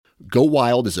Go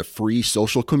Wild is a free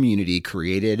social community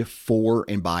created for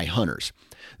and by hunters.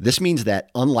 This means that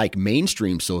unlike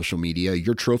mainstream social media,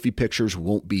 your trophy pictures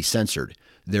won't be censored.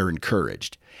 They're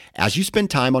encouraged. As you spend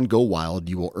time on Go Wild,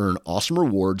 you will earn awesome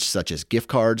rewards such as gift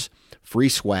cards, free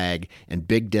swag, and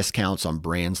big discounts on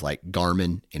brands like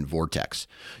Garmin and Vortex.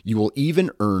 You will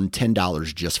even earn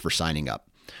 $10 just for signing up.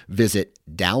 Visit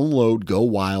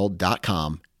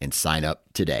downloadgowild.com and sign up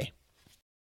today.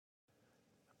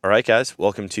 All right, guys,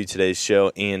 welcome to today's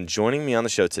show. And joining me on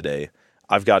the show today,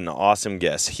 I've got an awesome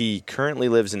guest. He currently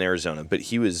lives in Arizona, but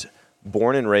he was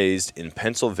born and raised in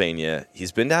Pennsylvania.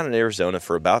 He's been down in Arizona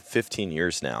for about 15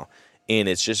 years now. And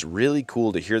it's just really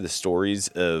cool to hear the stories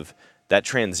of that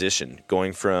transition,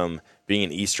 going from being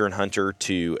an Eastern hunter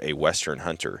to a Western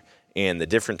hunter, and the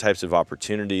different types of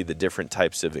opportunity, the different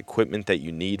types of equipment that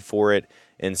you need for it.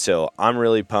 And so I'm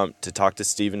really pumped to talk to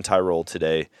Steven Tyrol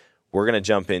today. We're going to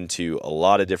jump into a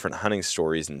lot of different hunting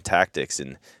stories and tactics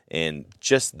and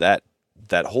just that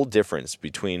whole difference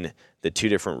between the two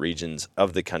different regions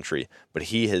of the country. But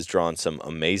he has drawn some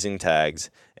amazing tags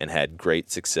and had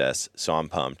great success, so I'm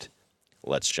pumped.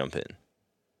 Let's jump in.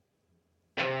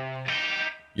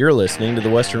 You're listening to The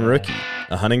Western Rookie,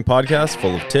 a hunting podcast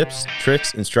full of tips,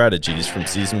 tricks, and strategies from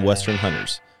seasoned Western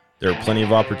hunters. There are plenty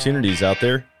of opportunities out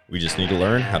there. We just need to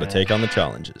learn how to take on the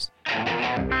challenges.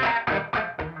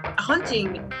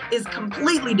 Hunting is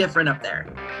completely different up there.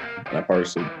 I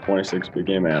harvested 26 big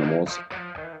game animals.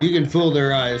 You can fool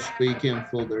their eyes, but you can't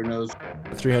fool their nose.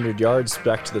 300 yards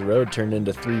back to the road turned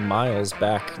into 3 miles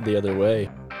back the other way.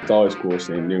 It's always cool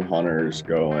seeing new hunters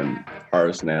go and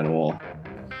harvest an animal.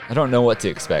 I don't know what to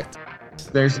expect.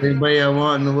 If there's anybody I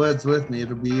want in the woods with me,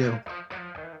 it'll be you.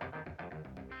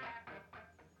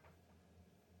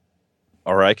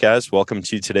 All right, guys, welcome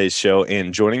to today's show.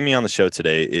 And joining me on the show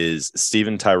today is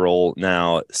Steven Tyrol.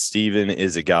 Now, Steven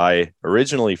is a guy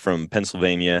originally from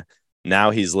Pennsylvania.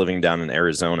 Now he's living down in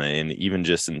Arizona. And even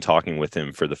just in talking with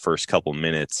him for the first couple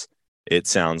minutes, it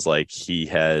sounds like he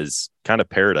has kind of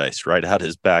paradise right out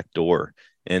his back door.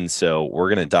 And so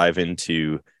we're going to dive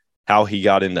into how he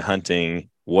got into hunting,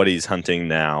 what he's hunting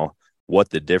now, what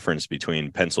the difference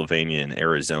between Pennsylvania and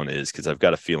Arizona is, because I've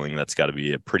got a feeling that's got to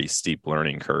be a pretty steep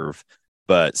learning curve.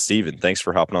 But Steven, thanks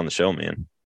for hopping on the show, man.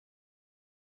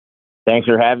 Thanks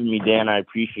for having me, Dan. I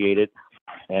appreciate it.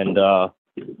 And,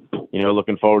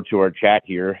 looking forward to our chat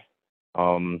here.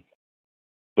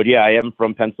 But yeah, I am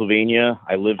from Pennsylvania.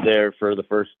 I lived there for the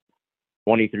first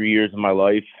 23 years of my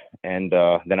life. And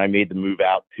then I made the move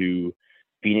out to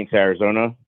Phoenix,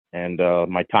 Arizona. And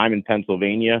my time in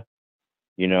Pennsylvania,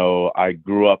 I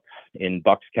grew up in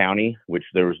Bucks County, which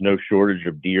there was no shortage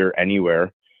of deer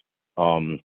anywhere.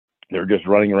 They're just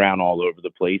running around all over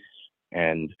the place.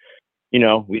 And,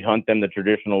 we'd hunt them the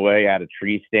traditional way out of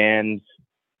tree stands,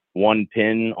 one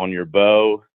pin on your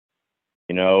bow,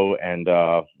 and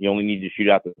you only need to shoot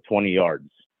out to 20 yards.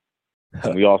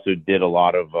 And we also did a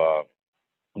lot of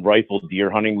rifle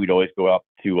deer hunting. We'd always go up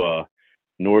to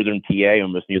northern PA,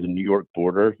 almost near the New York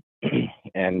border.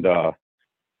 And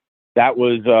that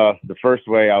was the first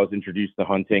way I was introduced to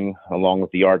hunting, along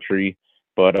with the archery.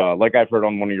 But like I've heard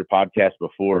on one of your podcasts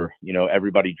before,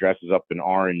 everybody dresses up in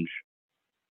orange.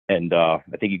 And I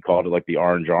think you called it like the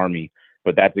Orange Army.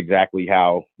 But that's exactly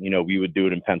how, we would do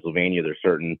it in Pennsylvania. There's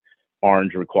certain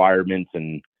orange requirements.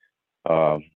 And,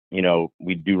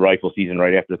 we'd do rifle season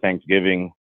right after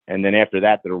Thanksgiving. And then after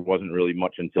that, there wasn't really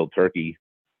much until turkey.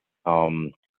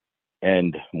 And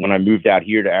when I moved out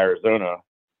here to Arizona,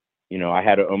 I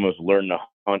had to almost learn to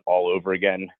hunt all over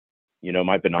again.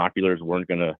 My binoculars weren't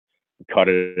going to cut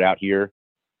it out here.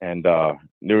 And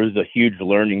there was a huge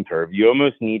learning curve. You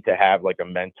almost need to have like a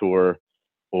mentor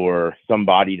or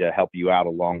somebody to help you out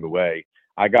along the way.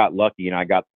 I got lucky and I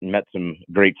met some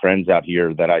great friends out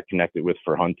here that I connected with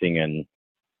for hunting. And,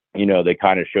 they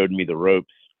kind of showed me the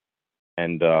ropes.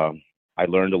 And I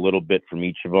learned a little bit from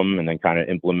each of them and then kind of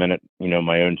implemented,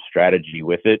 my own strategy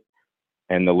with it.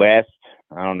 And the last,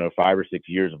 5 or 6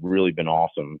 years have really been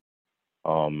awesome.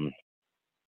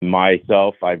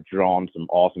 Myself, I've drawn some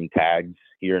awesome tags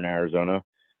here in Arizona,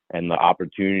 and the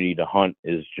opportunity to hunt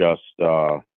is just,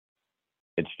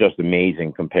 it's just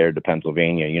amazing compared to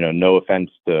Pennsylvania. No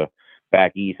offense to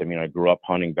back east. I grew up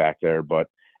hunting back there, but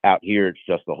out here, it's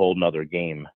just a whole nother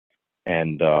game.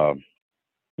 And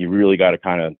you really got to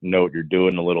kind of know what you're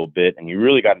doing a little bit, and you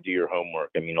really got to do your homework.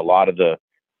 A lot of the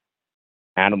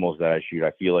animals that I shoot,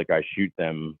 I feel like I shoot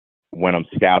them when I'm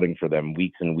scouting for them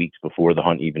weeks and weeks before the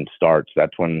hunt even starts.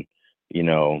 That's when,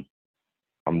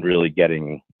 I'm really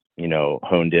getting,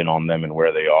 honed in on them and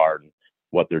where they are and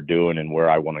what they're doing and where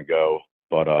I want to go.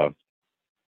 But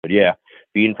yeah,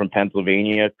 being from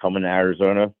Pennsylvania, coming to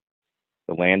Arizona,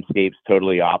 The landscape's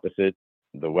totally opposite.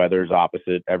 The weather's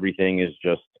opposite. Everything is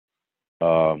just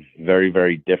very,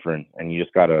 very different, and you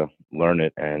just got to learn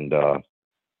it. And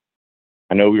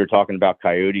I know we were talking about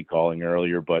coyote calling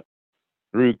earlier, but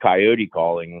through coyote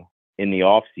calling in the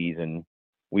off season,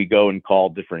 we go and call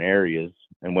different areas.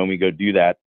 And when we go do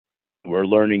that, we're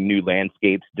learning new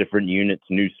landscapes, different units,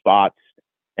 new spots.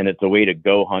 And it's a way to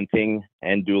go hunting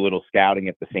and do a little scouting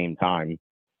at the same time.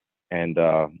 And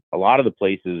a lot of the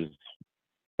places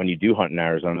when you do hunt in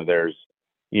Arizona, there's,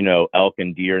 elk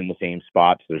and deer in the same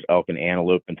spots. There's elk and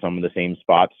antelope in some of the same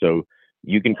spots. So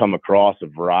you can come across a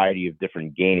variety of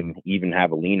different game, even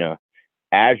javelina,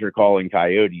 as you're calling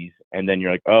coyotes. And then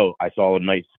you're like, oh, I saw a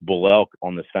nice bull elk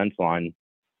on this fence line.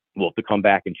 We'll have to come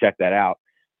back and check that out,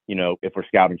 if we're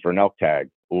scouting for an elk tag,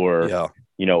 or,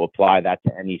 apply that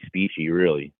to any species,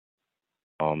 really.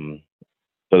 So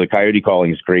the coyote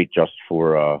calling is great just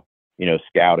for,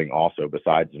 scouting also,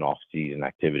 besides an off-season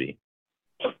activity.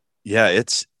 Yeah,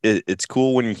 it's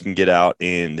cool when you can get out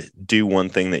and do one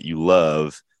thing that you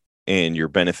love and you're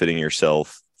benefiting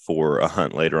yourself for a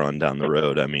hunt later on down the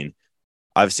road. I mean,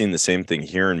 I've seen the same thing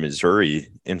here in Missouri.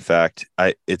 In fact,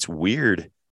 it's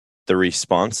weird the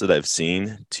response that I've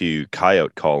seen to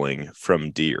coyote calling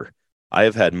from deer. I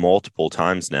have had multiple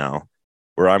times now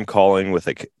where I'm calling with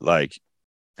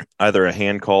either a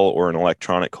hand call or an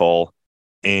electronic call,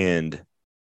 and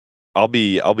I'll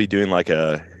be doing like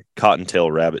a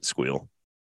cottontail rabbit squeal,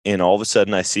 and all of a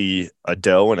sudden I see a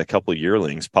doe and a couple of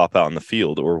yearlings pop out in the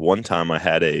field. Or one time I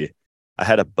had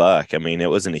a buck. I mean, it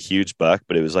wasn't a huge buck,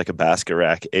 but it was like a basket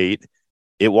rack 8.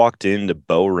 It walked into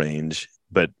bow range,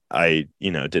 but I,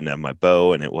 didn't have my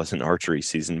bow and it wasn't archery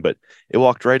season, but it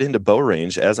walked right into bow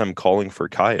range as I'm calling for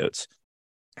coyotes.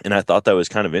 And I thought that was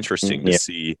kind of interesting to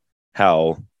see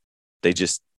how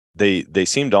they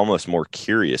seemed almost more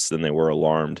curious than they were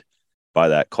alarmed by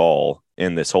that call.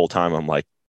 And this whole time I'm like,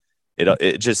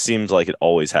 it just seems like it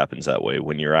always happens that way.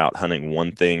 When you're out hunting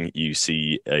one thing, you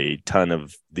see a ton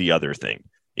of the other thing,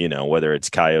 whether it's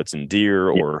coyotes and deer,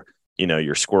 or,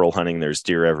 you're squirrel hunting, there's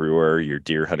deer everywhere. You're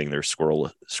deer hunting, there's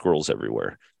squirrels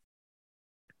everywhere.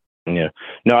 Yeah.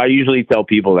 No, I usually tell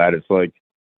people that it's like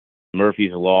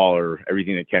Murphy's Law, or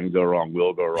everything that can go wrong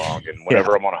will go wrong. And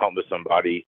whenever I'm on a hunt with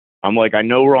somebody, I'm like, I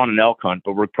know we're on an elk hunt,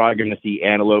 but we're probably going to see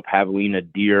antelope, javelina,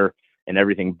 deer, and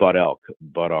everything but elk.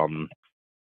 But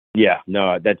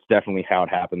that's definitely how it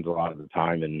happens a lot of the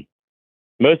time. And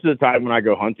most of the time when I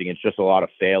go hunting, it's just a lot of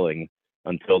failing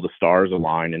until the stars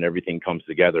align and everything comes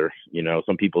together.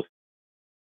 Some people,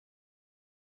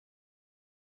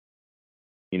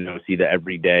 see that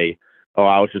every day. Oh,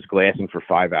 I was just glassing for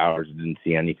 5 hours and didn't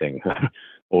see anything,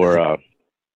 or,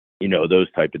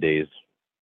 those type of days.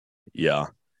 Yeah.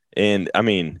 And I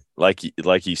mean, like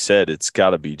you said, it's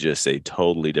got to be just a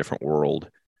totally different world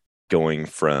going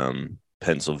from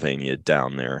Pennsylvania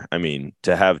down there. I mean,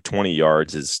 to have 20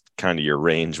 yards is kind of your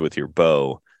range with your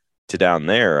bow, to down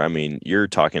there, I mean, you're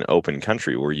talking open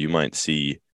country where you might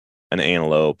see an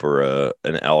antelope or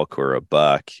an elk or a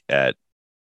buck at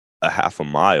a half a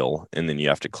mile, and then you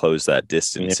have to close that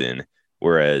distance in.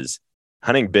 Whereas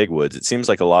hunting big woods, it seems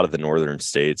like a lot of the northern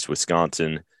states,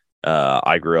 Wisconsin,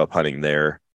 I grew up hunting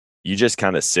there. You just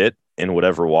kind of sit, and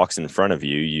whatever walks in front of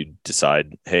you, you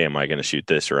decide, hey, am I going to shoot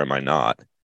this or am I not?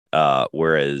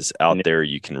 Whereas out there,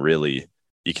 you can really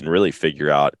figure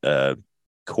out a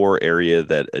core area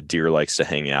that a deer likes to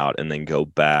hang out, and then go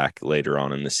back later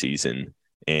on in the season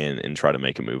and try to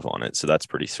make a move on it. So that's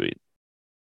pretty sweet.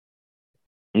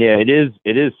 Yeah, it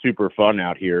is super fun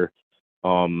out here.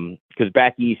 Because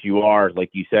back east, you are, like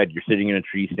you said, you're sitting in a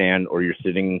tree stand or you're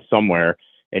sitting somewhere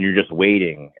and you're just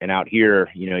waiting. And out here,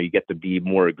 you get to be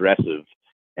more aggressive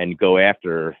and go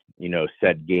after,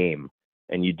 said game.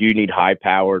 And you do need high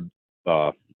powered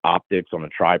optics on a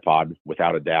tripod,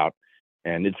 without a doubt.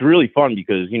 And it's really fun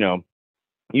because,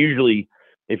 usually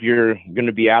if you're going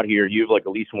to be out here, you have like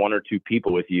at least 1 or 2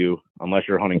 people with you, unless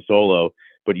you're hunting solo,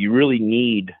 but you really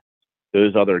need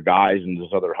those other guys and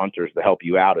those other hunters to help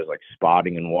you out, as like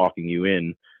spotting and walking you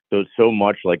in. So it's so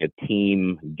much like a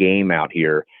team game out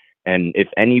here. And if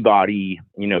anybody,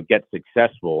 gets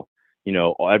successful,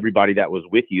 everybody that was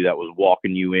with you, that was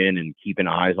walking you in and keeping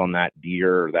eyes on that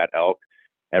deer or that elk,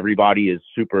 everybody is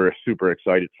super, super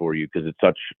excited for you, because it's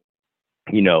such,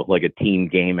 like a team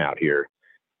game out here.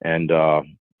 And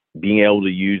being able to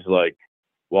use like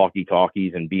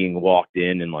walkie-talkies and being walked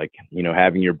in and like,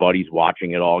 having your buddies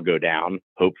watching it all go down,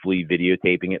 hopefully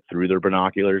videotaping it through their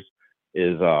binoculars,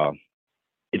 is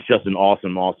it's just an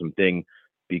awesome, awesome thing.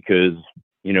 Because,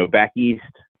 back east,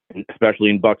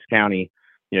 especially in Bucks County,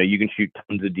 you can shoot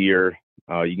tons of deer.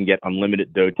 You can get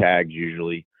unlimited doe tags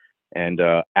usually. And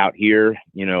out here,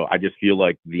 I just feel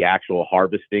like the actual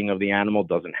harvesting of the animal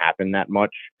doesn't happen that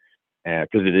much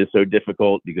because it is so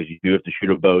difficult, because you do have to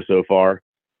shoot a bow so far.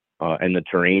 And the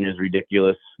terrain is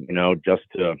ridiculous, just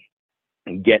to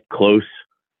get close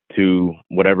to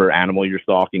whatever animal you're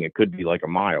stalking. It could be like a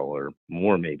mile or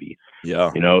more, maybe.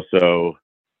 Yeah. So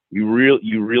you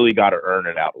really got to earn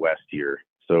it out west here.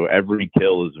 So every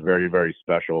kill is very, very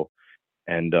special.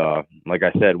 And like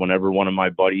I said, whenever one of my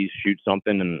buddies shoots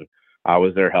something and I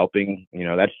was there helping,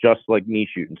 that's just like me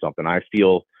shooting something. I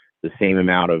feel the same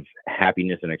amount of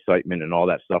happiness and excitement and all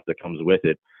that stuff that comes with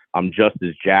it. I'm just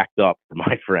as jacked up for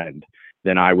my friend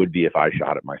than I would be if I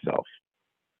shot it myself.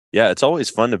 Yeah, it's always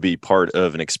fun to be part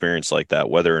of an experience like that,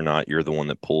 whether or not you're the one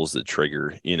that pulls the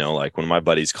trigger. Like when my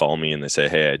buddies call me and they say,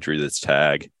 "Hey, I drew this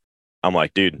tag," I'm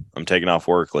like, "Dude, I'm taking off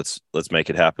work. Let's make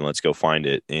it happen. Let's go find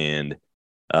it." And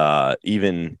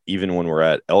even when we're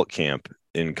at elk camp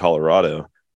in Colorado,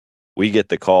 we get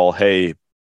the call, "Hey,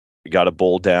 we got a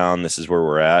bull down. This is where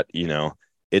we're at."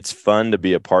 It's fun to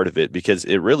be a part of it because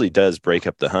it really does break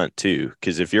up the hunt too.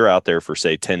 Because if you're out there for,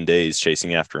 say, 10 days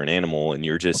chasing after an animal and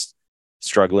you're just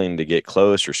struggling to get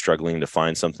close or struggling to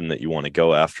find something that you want to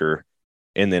go after,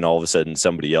 and then all of a sudden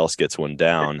somebody else gets one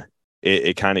down,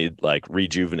 it kind of like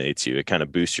rejuvenates you. It kind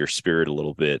of boosts your spirit a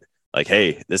little bit. Like,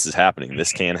 hey, this is happening.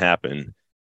 This can happen.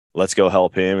 Let's go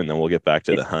help him, and then we'll get back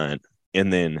to the hunt.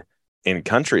 And then in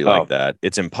country like that,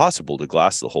 it's impossible to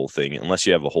glass the whole thing unless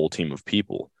you have a whole team of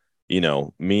people.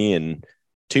 Me and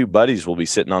two buddies will be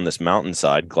sitting on this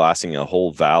mountainside glassing a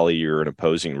whole valley or an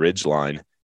opposing ridge line.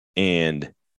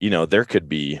 And, there could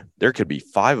be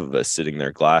 5 of us sitting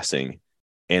there glassing,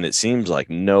 and it seems like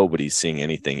nobody's seeing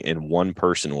anything. And one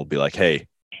person will be like, "Hey,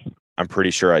 I'm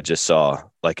pretty sure I just saw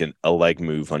like a leg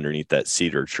move underneath that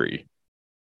cedar tree."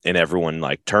 And everyone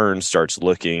like turns, starts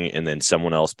looking, and then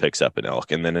someone else picks up an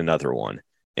elk, and then another one.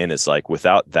 And it's like,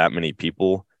 without that many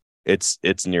people,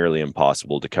 it's nearly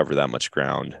impossible to cover that much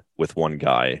ground with one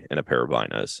guy and a pair of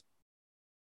binos.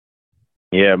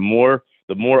 Yeah,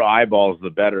 the more eyeballs, the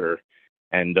better.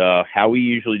 And how we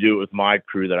usually do it with my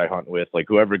crew that I hunt with, like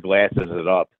whoever glasses it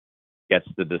up gets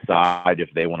to decide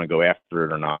if they want to go after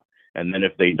it or not. And then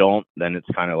if they don't, then it's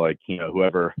kind of like,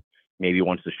 whoever maybe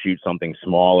wants to shoot something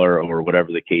smaller or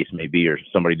whatever the case may be, or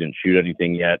somebody didn't shoot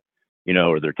anything yet,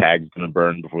 or their tag's going to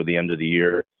burn before the end of the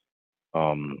year.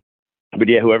 But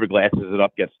yeah, whoever glasses it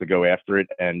up gets to go after it.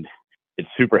 And it's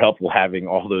super helpful having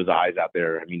all those eyes out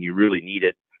there. I mean, you really need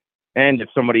it. And if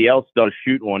somebody else does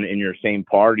shoot one in your same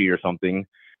party or something,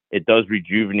 it does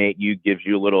rejuvenate you, gives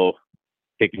you a little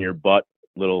kick in your butt,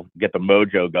 get the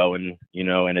mojo going,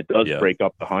 and it does break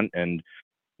up the hunt. And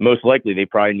most likely they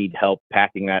probably need help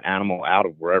packing that animal out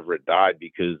of wherever it died,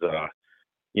 because,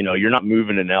 you're not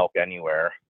moving an elk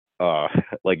anywhere.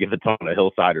 Like if it's on a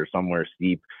hillside or somewhere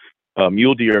steep.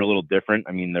 Mule deer are a little different.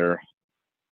 I mean, they're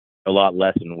a lot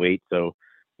less in weight, so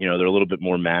they're a little bit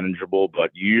more manageable.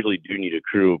 But you usually do need a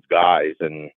crew of guys,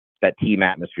 and that team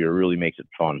atmosphere really makes it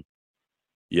fun.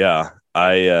 Yeah,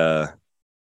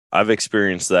 I've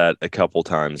experienced that a couple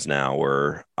times now,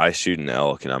 where I shoot an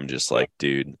elk and I'm just like,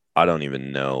 dude, I don't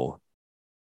even know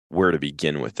where to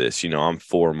begin with this. I'm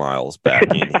 4 miles back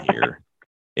in here,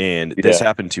 and this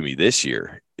happened to me this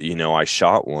year. I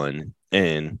shot one,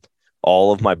 and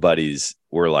all of my buddies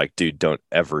were like, "Dude, don't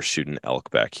ever shoot an elk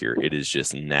back here. It is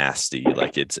just nasty.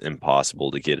 Like, it's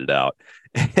impossible to get it out."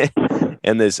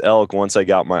 And this elk, once I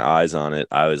got my eyes on it,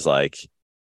 I was like,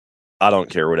 I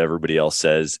don't care what everybody else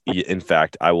says. In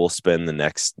fact, I will spend the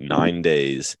next 9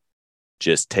 days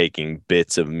just taking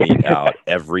bits of meat out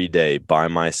every day by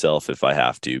myself if I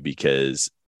have to,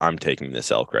 because I'm taking this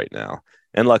elk right now.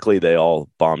 And luckily they all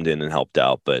bombed in and helped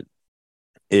out, but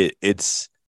it's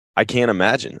I can't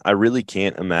imagine. I really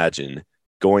can't imagine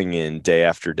going in day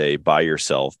after day by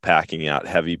yourself, packing out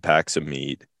heavy packs of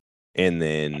meat, and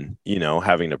then,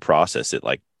 having to process it.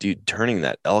 Like, dude, turning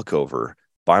that elk over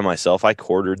by myself, I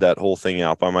quartered that whole thing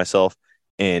out by myself,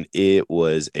 and it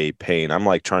was a pain. I'm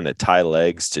like trying to tie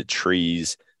legs to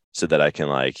trees so that I can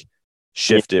like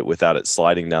shift it without it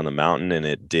sliding down the mountain. And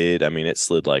it did. I mean, it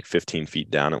slid like 15 feet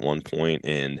down at one point,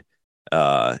 and,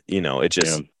 it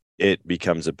just, it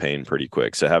becomes a pain pretty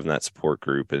quick. So having that support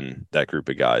group and that group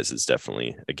of guys is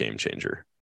definitely a game changer.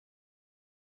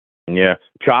 Yeah.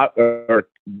 Or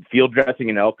field dressing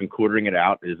an elk and quartering it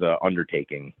out is an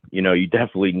undertaking. You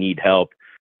definitely need help.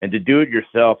 And to do it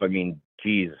yourself, I mean,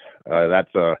 geez,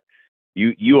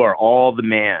 you are all the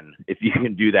man if you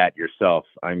can do that yourself.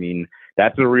 I mean,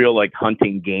 that's a real like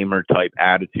hunting gamer type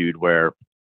attitude where,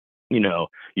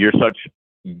 you're such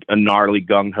a gnarly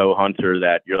gung-ho hunter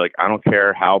that you're like, I don't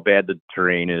care how bad the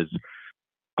terrain is.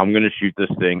 I'm going to shoot this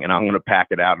thing and I'm going to pack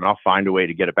it out and I'll find a way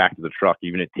to get it back to the truck,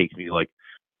 even if it takes me like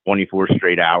 24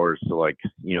 straight hours to like,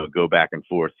 go back and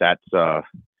forth. That's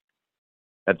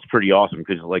pretty awesome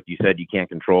because like you said, you can't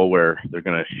control where they're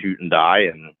going to shoot and die,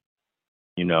 and,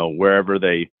 wherever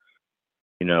they,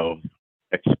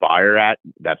 expire at,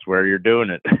 that's where you're doing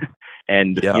it.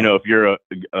 And, if you're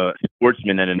a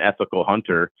sportsman and an ethical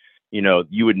hunter,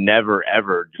 you would never,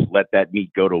 ever just let that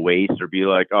meat go to waste or be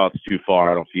like, oh, it's too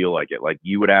far, I don't feel like it. Like,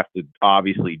 you would have to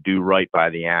obviously do right by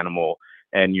the animal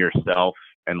and yourself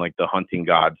and like the hunting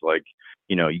gods, like,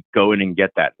 you go in and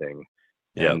get that thing.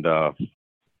 Yep. And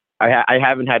I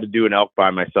haven't had to do an elk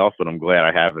by myself, but I'm glad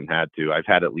I haven't had to. I've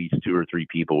had at least 2 or 3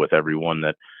 people with every one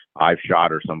that I've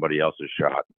shot or somebody else has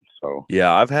shot. So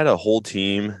yeah, I've had a whole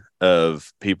team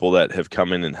of people that have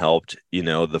come in and helped.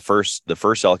 The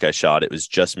first elk I shot, it was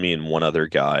just me and one other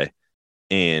guy,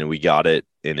 and we got it,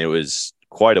 and it was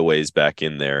quite a ways back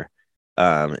in there.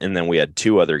 And then we had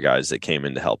 2 other guys that came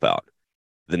in to help out.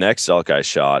 The next elk I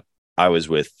shot, I was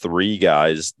with 3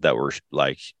 guys that were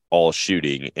like all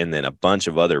shooting, and then a bunch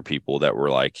of other people that were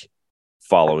like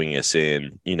following us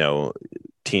in,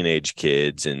 teenage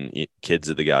kids and kids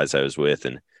of the guys I was with,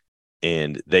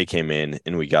 and they came in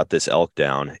and we got this elk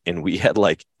down, and we had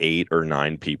like 8 or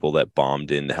 9 people that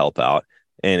bombed in to help out.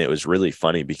 And it was really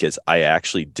funny because I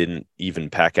actually didn't even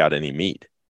pack out any meat.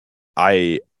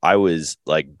 I was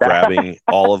like grabbing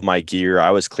all of my gear.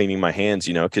 I was cleaning my hands,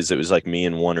 because it was like me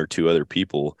and 1 or 2 other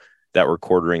people that were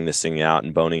quartering this thing out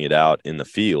and boning it out in the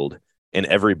field. And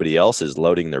everybody else is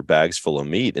loading their bags full of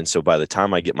meat. And so by the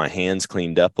time I get my hands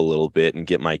cleaned up a little bit and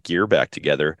get my gear back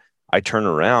together, I turn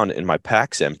around and my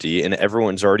pack's empty and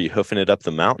everyone's already hoofing it up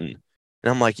the mountain.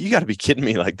 And I'm like, you got to be kidding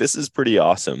me. Like, this is pretty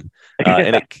awesome.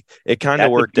 And it kind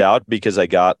of worked out because I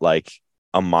got like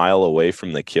a mile away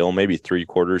from the kill, maybe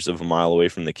 3/4 of a mile away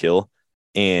from the kill.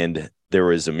 And there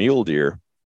was a mule deer,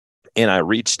 and I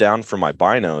reached down for my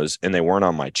binos and they weren't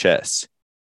on my chest.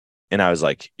 And I was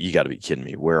like, you got to be kidding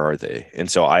me. Where are they?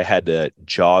 And so I had to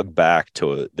jog back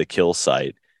to the kill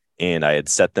site, and I had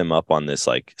set them up on this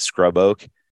like scrub oak,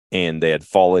 and they had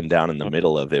fallen down in the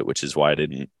middle of it, which is why I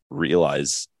didn't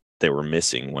realize they were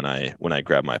missing when I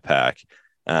grabbed my pack.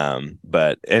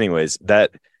 But anyways,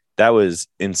 that was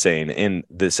insane. And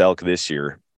this elk this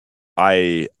year,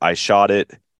 I shot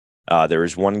it. There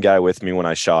was one guy with me when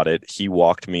I shot it. He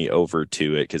walked me over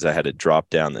to it because I had to drop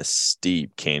down this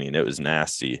steep canyon. It was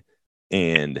nasty.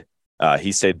 And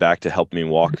he stayed back to help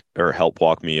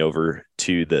walk me over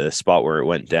to the spot where it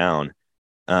went down.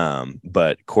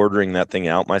 But quartering that thing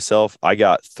out myself, I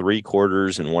got 3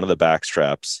 quarters and one of the back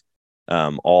straps,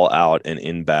 all out and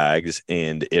in bags,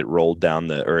 and it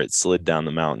it slid down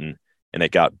the mountain, and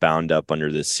it got bound up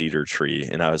under this cedar tree.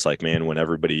 And I was like, man,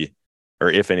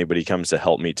 if anybody comes to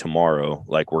help me tomorrow,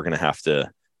 like, we're going to have to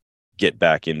get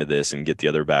back into this and get the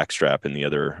other back strap and the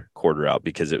other quarter out,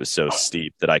 because it was so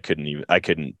steep that I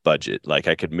couldn't budge it. Like,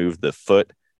 I could move the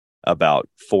foot about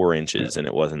 4 inches and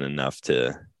it wasn't enough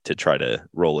to try to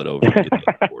roll it over and get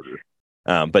the other quarter.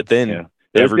 But then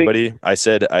everybody, I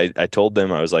told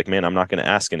them, I was like, man, I'm not going to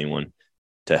ask anyone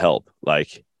to help.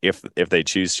 Like, if they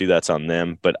choose to, that's on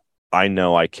them. But I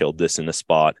know I killed this in a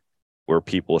spot where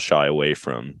people shy away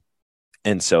from.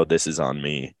 And so this is on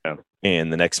me. Yeah.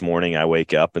 And the next morning I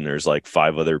wake up and there's like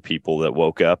 5 other people that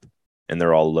woke up, and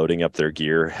they're all loading up their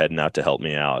gear, heading out to help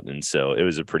me out. And so it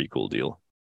was a pretty cool deal.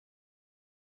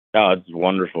 Oh, it's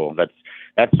wonderful.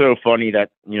 That's so funny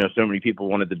that, so many people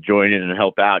wanted to join in and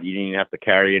help out. You didn't even have to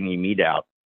carry any meat out.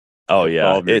 Oh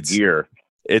yeah. It's gear.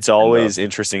 It's always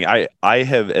interesting. I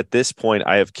have, at this point,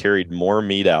 I have carried more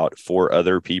meat out for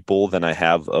other people than I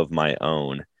have of my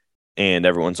own. And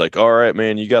everyone's like, all right,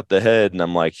 man, you got the head. And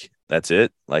I'm like, that's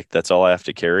it. Like, that's all I have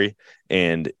to carry.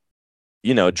 And,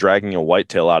 dragging a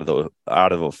whitetail out of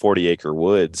a 40-acre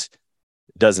woods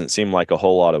doesn't seem like a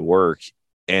whole lot of work.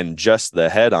 And just the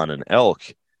head on an elk,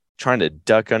 trying to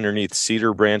duck underneath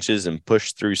cedar branches and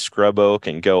push through scrub oak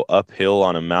and go uphill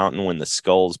on a mountain when the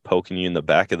skull's poking you in the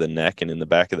back of the neck and in the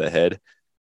back of the head.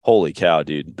 Holy cow,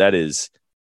 dude. That is,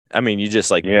 you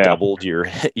just doubled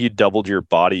your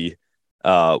body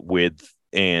width,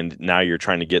 and now you're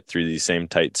trying to get through these same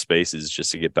tight spaces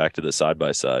just to get back to the side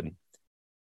by side.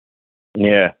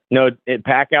 Yeah, no,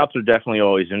 pack outs are definitely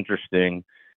always interesting.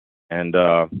 And,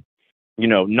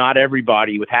 not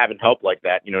everybody, with having help like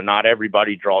that, not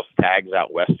everybody draws tags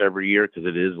out west every year, because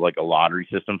it is like a lottery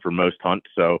system for most hunts.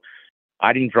 So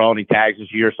I didn't draw any tags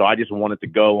this year. So I just wanted to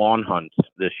go on hunts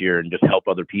this year and just help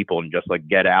other people and just like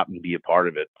get out and be a part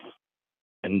of it.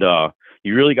 And,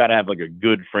 you really got to have like a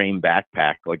good frame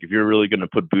backpack. Like, if you're really going to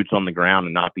put boots on the ground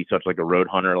and not be such like a road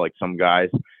hunter like some guys,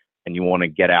 and you want to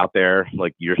get out there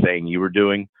like you're saying you were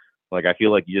doing, like I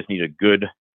feel like you just need a good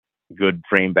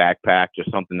frame backpack,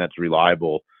 just something that's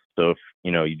reliable. So if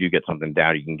you do get something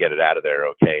down, you can get it out of there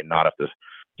okay, and not have to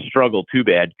struggle too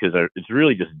bad, because it's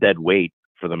really just dead weight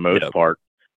for the most part.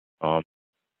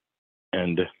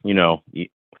 And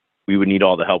we would need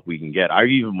all the help we can get. I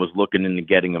even was looking into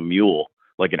getting a mule,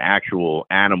 like an actual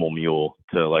animal mule,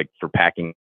 for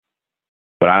packing.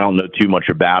 But I don't know too much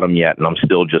about them yet, and I'm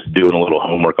still just doing a little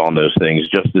homework on those things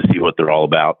just to see what they're all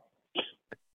about.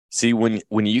 See, when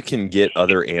you can get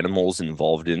other animals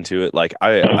involved into it, like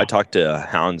I talked to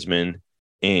houndsmen,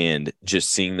 and just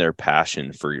seeing their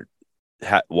passion for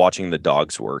watching the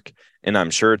dogs work. And I'm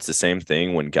sure it's the same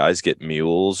thing when guys get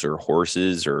mules or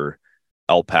horses or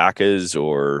alpacas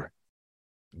or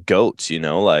goats,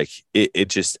 it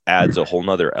just adds a whole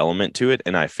nother element to it.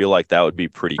 And I feel like that would be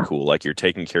pretty cool. Like, you're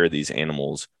taking care of these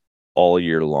animals all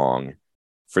year long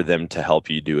for them to help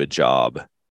you do a job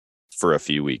for a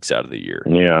few weeks out of the year.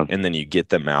 Yeah. And then you get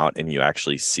them out and you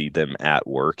actually see them at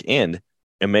work, and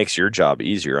it makes your job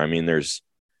easier. I mean, there's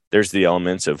the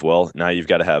elements of, well, now you've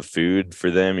got to have food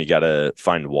for them. You got to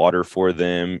find water for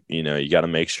them. You got to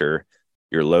make sure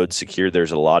your load's secure.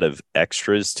 There's a lot of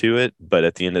extras to it, but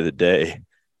at the end of the day,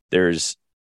 there's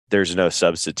no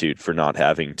substitute for not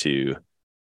having to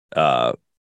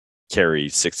carry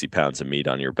 60 pounds of meat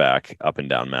on your back up and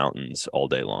down mountains all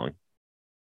day long.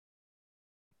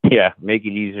 Yeah, make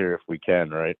it easier if we can,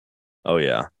 right? Oh,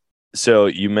 yeah. So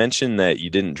you mentioned that you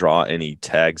didn't draw any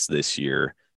tags this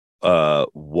year.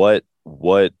 What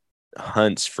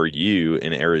hunts for you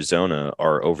in Arizona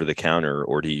are over the counter,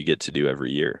 or do you get to do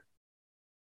every year?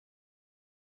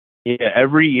 Yeah,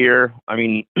 every year. I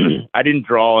mean, I didn't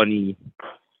draw any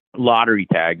lottery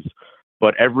tags,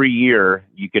 but every year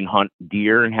you can hunt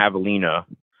deer and javelina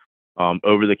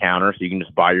over the counter. So you can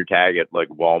just buy your tag at like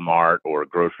Walmart or a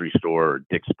grocery store or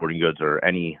Dick's Sporting Goods or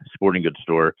any sporting goods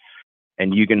store.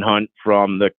 And you can hunt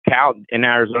from in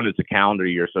Arizona, it's a calendar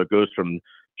year. So it goes from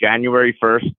January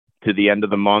 1st to the end of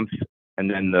the month. And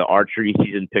then the archery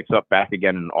season picks up back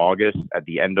again in August, at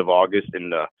the end of August,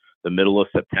 in the middle of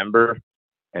September.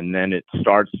 And then it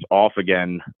starts off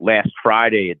again last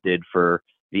Friday. It did for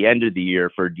the end of the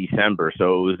year for December.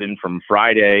 So it was in from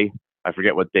Friday, I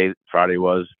forget what day Friday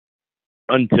was,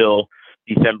 until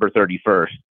December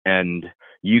 31st. And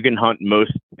you can hunt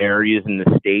most areas in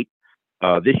the state.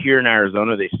 This year in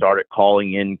Arizona, they started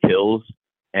calling in kills,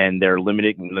 and they're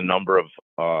limiting the number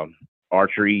of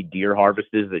archery deer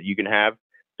harvests that you can have.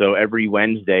 So every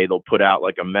Wednesday, they'll put out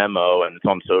like a memo, and it's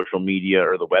on social media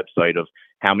or the website, of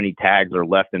how many tags are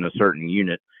left in a certain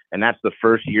unit. And that's the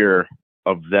first year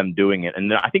of them doing it.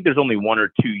 And I think there's only 1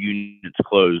 or 2 units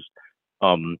closed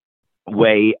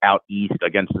way out east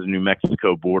against the New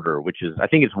Mexico border, which is, I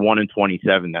think it's 1 in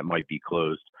 27 that might be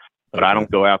closed. But I don't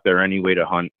go out there anyway to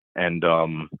hunt. And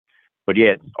but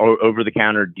yeah, it's over the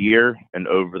counter deer and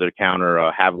over the counter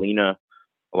javelina.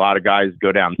 A lot of guys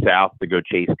go down south to go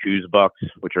chase coos bucks,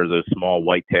 which are those small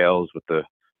whitetails with the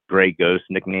gray ghost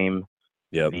nickname.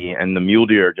 Yep. And the mule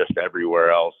deer are just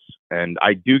everywhere else. And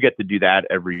I do get to do that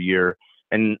every year.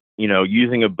 And,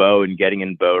 using a bow and getting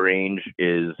in bow range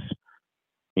is,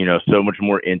 so much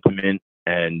more intimate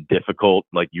and difficult.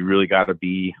 Like, you really got to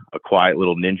be a quiet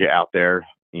little ninja out there,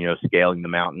 scaling the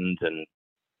mountains and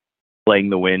playing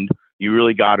the wind. You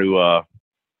really got to,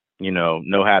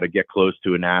 know how to get close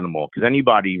to an animal, because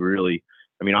anybody really,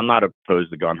 I'm not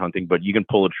opposed to gun hunting, but you can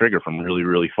pull a trigger from really,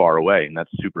 really far away, and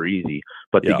that's super easy.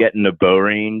 But to get in the bow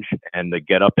range and to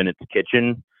get up in its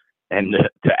kitchen and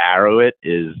to arrow it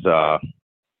is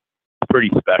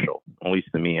pretty special, at least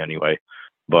to me anyway.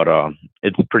 But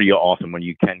it's pretty awesome when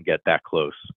you can get that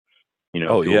close, to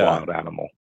a wild animal.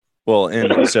 Well,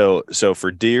 and so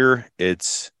for deer,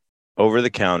 it's over the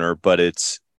counter, but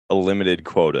it's a limited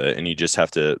quota, and you just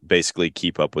have to basically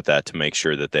keep up with that to make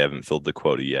sure that they haven't filled the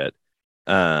quota yet.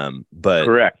 But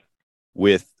correct.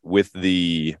 With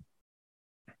the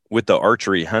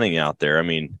archery hunting out there,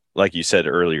 like you said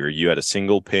earlier, you had a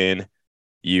single pin,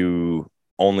 you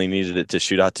only needed it to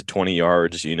shoot out to 20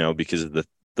 yards, because of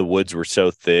the woods were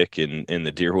so thick and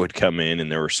the deer would come in,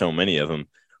 and there were so many of them.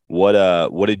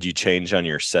 What did you change on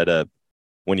your setup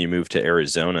when you moved to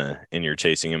Arizona and you're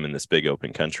chasing them in this big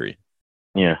open country?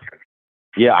 Yeah.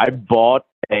 I bought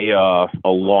a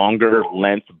longer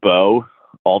length bow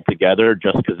altogether,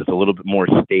 just because it's a little bit more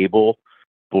stable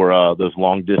for those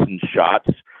long distance shots.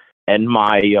 And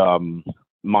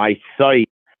my sight,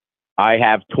 I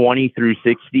have 20 through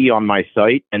 60 on my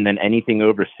sight, and then anything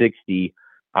over 60,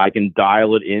 I can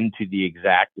dial it into the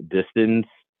exact distance.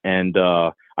 And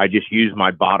I just use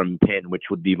my bottom pin, which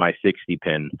would be my 60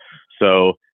 pin.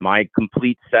 So my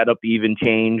complete setup even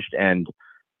changed. And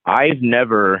I've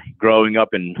never, growing up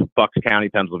in Bucks County,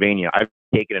 Pennsylvania, I've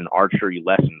taken an archery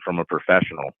lesson from a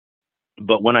professional.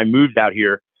 But when I moved out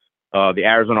here, the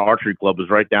Arizona Archery Club was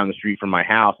right down the street from my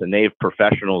house, and they have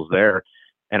professionals there.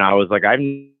 And I was like, I've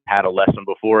had a lesson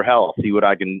before. Hell, see what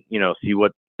I can, see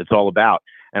what it's all about.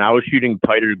 And I was shooting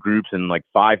tighter groups in like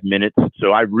 5 minutes.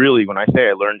 So I really, when I say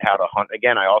I learned how to hunt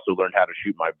again, I also learned how to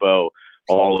shoot my bow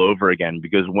all over again.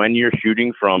 Because when you're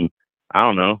shooting from,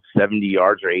 70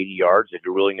 yards or 80 yards, if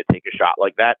you're willing to take a shot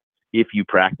like that, if you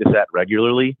practice that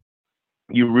regularly,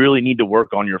 you really need to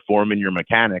work on your form and your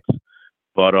mechanics.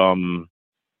 But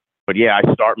yeah,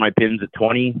 I start my pins at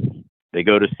 20, they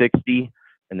go to 60,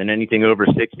 and then anything over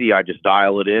 60, I just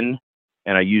dial it in,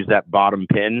 and I use that bottom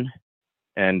pin.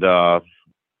 And, I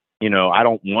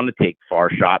don't want to take far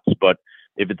shots, but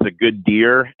if it's a good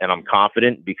deer and I'm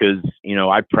confident, because,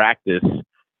 I practice,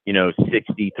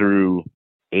 60 through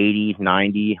 80,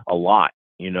 90 a lot,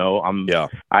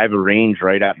 I have a range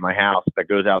right at my house that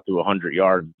goes out to 100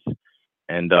 yards.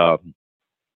 And,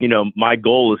 my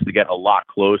goal is to get a lot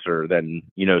closer than,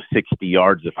 60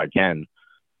 yards if I can.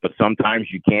 But sometimes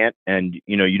you can't, and,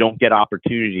 you don't get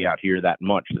opportunity out here that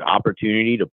much. The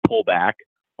opportunity to pull back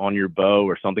on your bow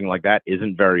or something like that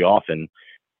isn't very often.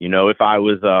 If I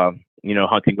was,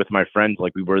 hunting with my friends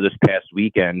like we were this past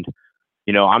weekend,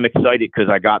 I'm excited because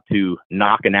I got to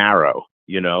knock an arrow,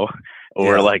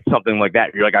 or like something like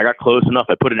that. You're like, I got close enough.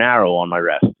 I put an arrow on my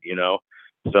rest,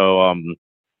 So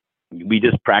we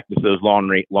just practice those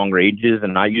long ranges,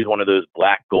 and I use one of those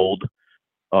black gold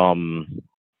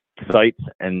sights,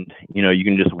 and you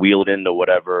can just wheel it into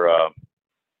whatever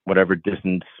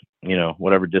distance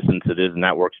it is, and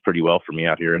that works pretty well for me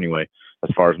out here anyway, as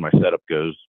far as my setup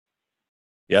goes.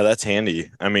 Yeah, that's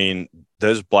handy. I mean,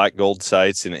 those black gold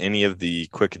sights and any of the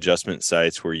quick adjustment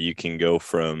sights where you can go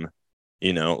from,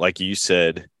 like you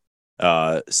said,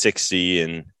 60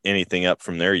 and anything up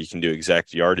from there, you can do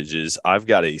exact yardages. I've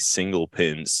got a single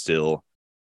pin still,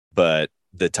 but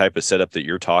the type of setup that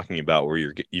you're talking about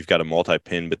where you've got a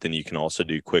multi-pin, but then you can also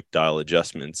do quick dial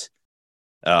adjustments.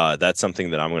 That's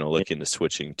something that I'm going to look into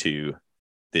switching to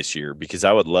this year, because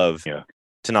I would love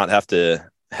to not have to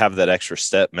have that extra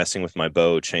step messing with my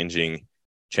bow, changing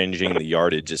the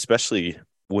yardage, especially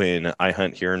when I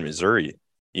hunt here in Missouri.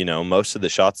 Most of the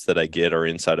shots that I get are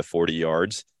inside of 40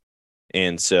 yards.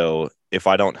 And so if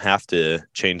I don't have to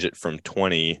change it from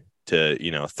 20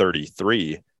 to,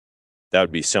 33, that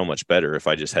would be so much better if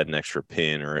I just had an extra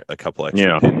pin or a couple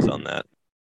extra pins on that.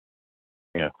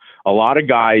 Yeah. A lot of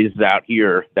guys out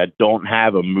here that don't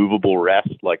have a movable rest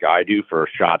like I do for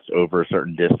shots over a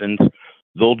certain distance,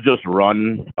 they'll just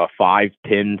run a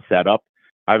 5-pin setup.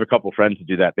 I have a couple friends who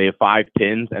do that. They have 5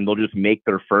 pins, and they'll just make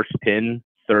their first pin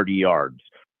 30 yards.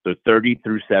 So 30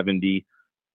 through 70,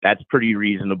 that's pretty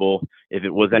reasonable. If it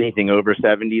was anything over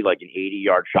 70, like an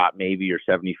 80-yard shot maybe, or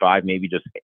 75, maybe just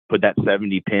put that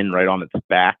 70 pin right on its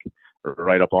back or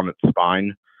right up on its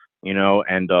spine,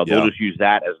 and they'll just use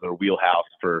that as their wheelhouse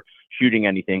for shooting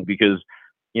anything, because,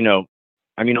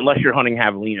 unless you're hunting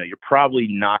javelina, you're probably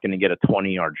not going to get a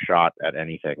 20-yard shot at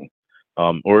anything,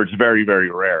 or it's very,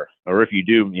 very rare. Or if you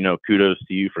do, kudos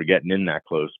to you for getting in that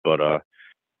close. But,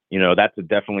 that's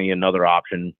definitely another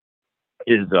option,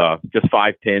 is just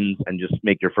 5 pins and just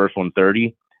make your first one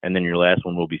 30, and then your last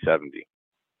one will be 70.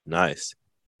 Nice.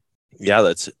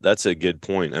 Yeah, that's a good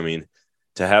point. I mean,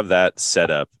 to have that set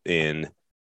up, and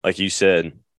like you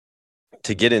said,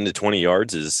 to get into 20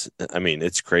 yards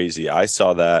it's crazy. I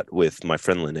saw that with my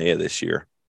friend Linnea this year.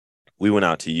 We went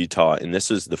out to Utah, and this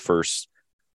was the first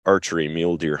archery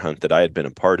mule deer hunt that I had been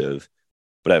a part of,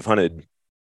 but I've hunted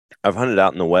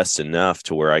out in the West enough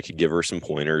to where I could give her some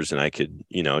pointers, and I could,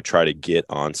 try to get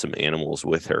on some animals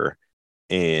with her.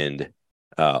 And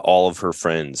all of her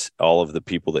friends, all of the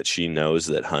people that she knows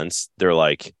that hunts, they're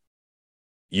like,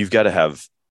 you've got to have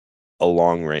a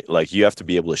long range. Like, you have to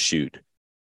be able to shoot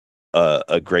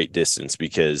a great distance,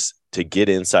 because to get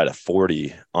inside of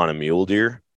 40 on a mule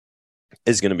deer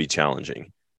is going to be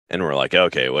challenging. And we're like,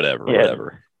 okay,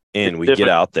 whatever. And we get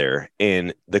out there,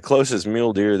 and the closest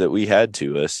mule deer that we had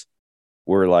to us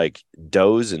were like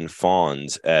does and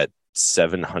fawns at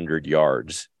 700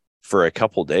 yards for a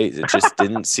couple days. It just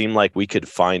didn't seem like we could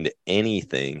find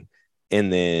anything.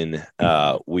 And then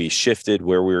we shifted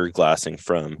where we were glassing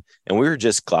from, and we were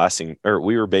just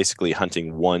we were basically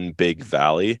hunting one big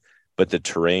valley, but the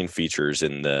terrain features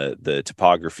and the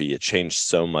topography, it changed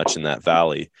so much in that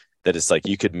valley that it's like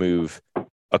you could move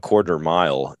a quarter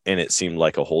mile and it seemed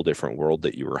like a whole different world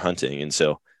that you were hunting. And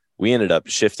so we ended up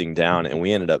shifting down, and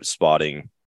we ended up spotting,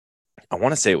 I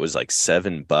want to say it was like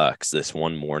 $7 this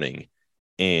one morning.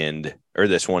 And or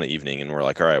this one evening, and we're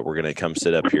like, all right, we're going to come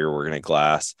sit up here. We're going to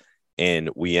glass. And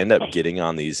we end up getting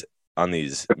on these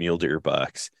mule deer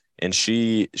bucks. And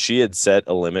she had set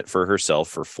a limit for herself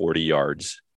for 40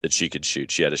 yards that she could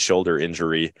shoot. She had a shoulder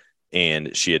injury,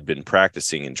 and she had been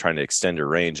practicing and trying to extend her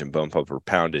range and bump up her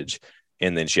poundage.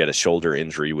 And then she had a shoulder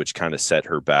injury, which kind of set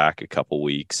her back a couple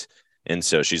weeks. And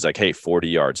so she's like, hey, 40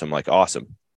 yards. I'm like,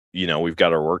 awesome. We've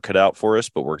got our work cut out for us,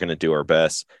 but we're going to do our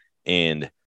best.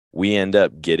 And we end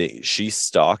up she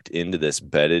stalked into this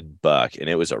bedded buck, and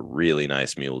it was a really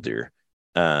nice mule deer,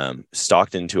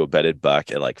 stalked into a bedded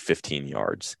buck at like 15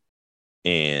 yards.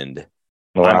 And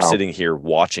wow. I'm sitting here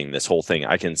watching this whole thing.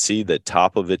 I can see the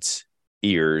top of its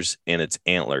ears and its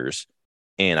antlers,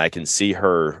 and I can see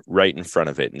her right in front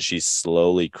of it. And she's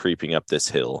slowly creeping up this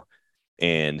hill,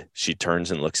 and she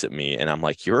turns and looks at me, and I'm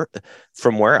like,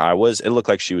 from where I was, it looked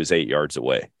like she was 8 yards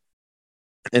away.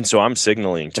 And so I'm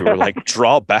signaling to her, like,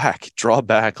 draw back,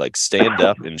 like stand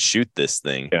up and shoot this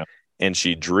thing. Yeah. And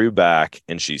she drew back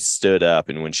and she stood up.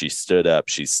 And when she stood up,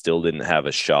 she still didn't have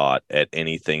a shot at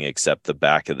anything except the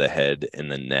back of the head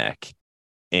and the neck.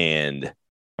 And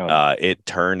it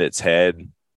turned its head,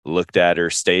 looked at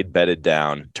her, stayed bedded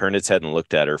down, turned its head and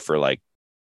looked at her for like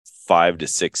 5 to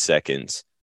 6 seconds.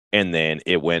 And then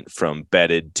it went from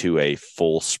bedded to a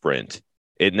full sprint.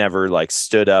 It never like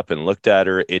stood up and looked at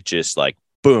her. It just like,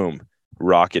 boom,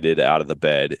 rocketed out of the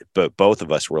bed. But both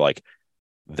of us were like,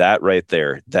 that right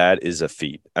there, that is a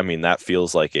feat. I mean, that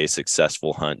feels like a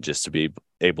successful hunt, just to be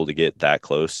able to get that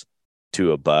close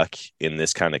to a buck in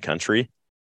this kind of country.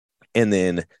 And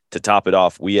then to top it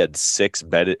off, we had 6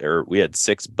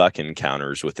 buck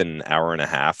encounters within an hour and a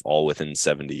half, all within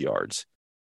 70 yards.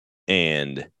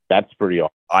 And that's pretty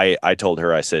awesome. I told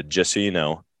her, I said, just so you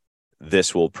know,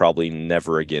 this will probably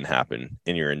never again happen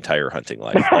in your entire hunting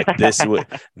life. Like this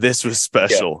was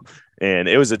special. Yeah. And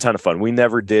it was a ton of fun. We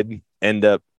never did end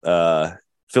up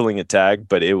filling a tag,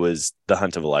 but it was the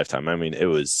hunt of a lifetime. I mean, it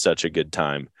was such a good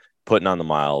time putting on the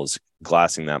miles,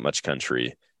 glassing that much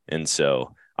country. And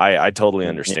so I totally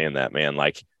understand that, man.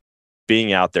 Like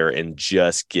being out there and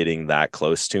just getting that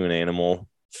close to an animal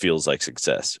feels like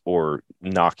success, or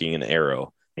knocking an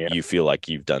arrow. Yeah. You feel like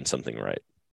you've done something right.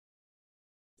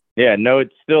 Yeah, no,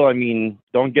 it's still, I mean,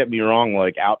 don't get me wrong,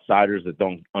 like outsiders that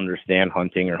don't understand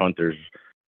hunting or hunters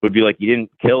would be like, you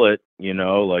didn't kill it,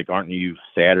 like, aren't you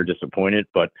sad or disappointed?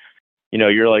 But,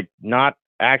 you're like, not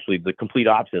actually, the complete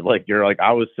opposite. Like, you're like,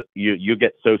 you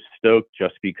get so stoked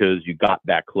just because you got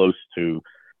that close to,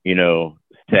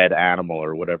 said animal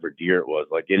or whatever deer it was.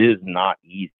 Like, it is not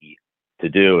easy to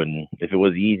do. And if it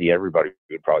was easy, everybody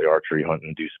would probably archery hunt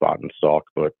and do spot and stalk,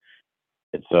 but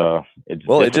it's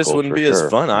well, it just wouldn't be as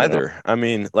fun either. I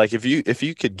mean, like if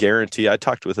you could guarantee, I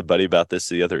talked with a buddy about this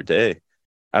the other day.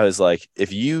 I was like,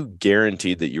 if you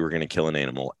guaranteed that you were going to kill an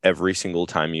animal every single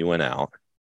time you went out,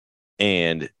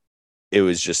 and it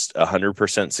was just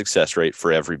 100% success rate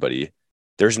for everybody,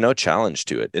 there's no challenge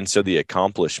to it. And so the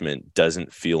accomplishment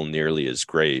doesn't feel nearly as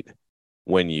great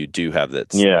when you do have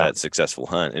that successful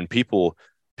hunt. And people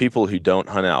who don't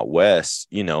hunt out west,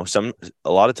 a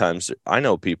lot of times I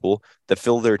know people that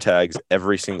fill their tags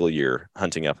every single year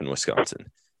hunting up in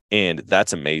Wisconsin, and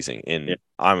that's amazing. And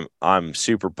I'm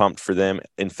super pumped for them.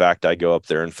 In fact, I go up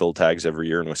there and fill tags every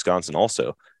year in Wisconsin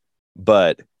also.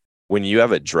 But when you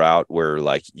have a drought where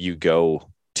like you go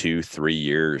 2-3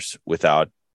 years without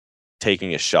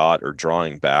taking a shot or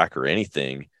drawing back or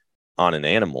anything on an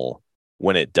animal,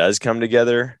 when it does come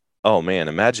together, oh man,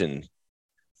 imagine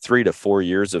 3 to 4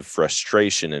 years of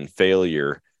frustration and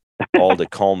failure, all to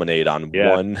culminate on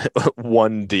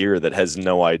one deer that has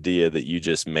no idea that you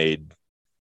just made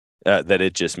that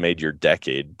it just made your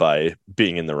decade by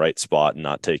being in the right spot and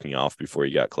not taking off before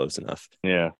you got close enough.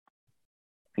 Yeah.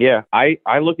 I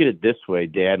look at it this way,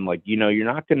 Dan, like, you're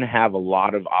not going to have a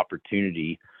lot of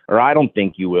opportunity, or I don't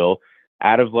think you will,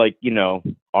 out of like,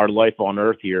 our life on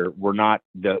earth here. We're not,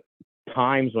 the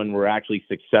times when we're actually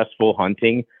successful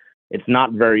hunting, it's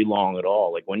not very long at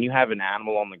all. Like when you have an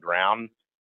animal on the ground,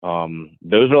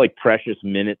 those are like precious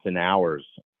minutes and hours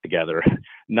together.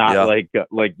 Not like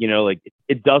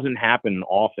it doesn't happen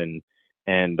often.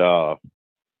 And 99%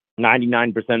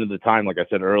 of the time, like I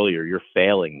said earlier, you're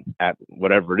failing at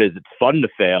whatever it is. It's fun to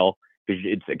fail because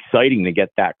it's exciting to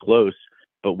get that close.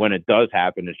 But when it does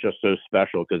happen, it's just so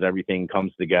special because everything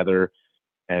comes together,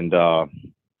 and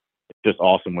it's just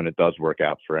awesome when it does work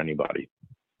out for anybody.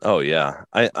 Oh yeah.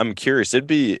 I'm curious. It'd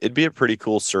be a pretty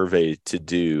cool survey to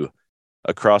do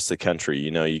across the country.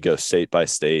 You go state by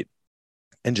state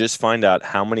and just find out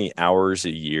how many hours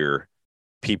a year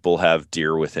people have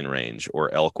deer within range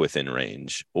or elk within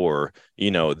range, or,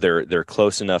 they're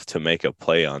close enough to make a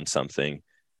play on something.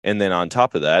 And then on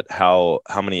top of that, how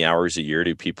many hours a year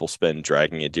do people spend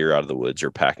dragging a deer out of the woods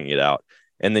or packing it out?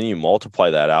 And then you multiply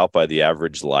that out by the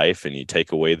average life, and you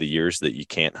take away the years that you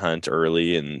can't hunt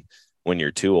early and when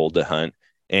you're too old to hunt.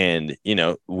 And,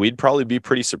 we'd probably be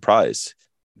pretty surprised.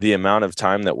 The amount of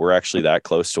time that we're actually that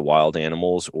close to wild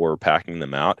animals or packing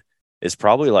them out is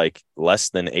probably like less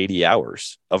than 80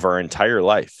 hours of our entire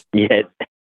life. Yeah.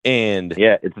 And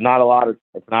it's not a lot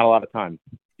of time.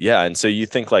 Yeah. And so you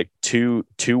think like two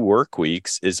work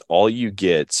weeks is all you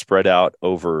get spread out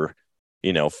over,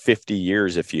 50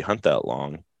 years if you hunt that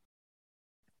long.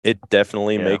 It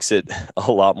definitely makes it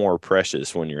a lot more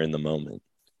precious when you're in the moment.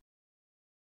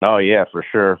 Oh yeah, for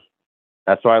sure.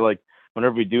 That's why, like,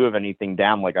 whenever we do have anything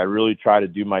down, like, I really try to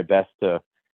do my best to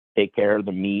take care of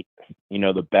the meat,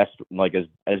 the best, like, as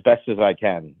best as I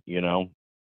can,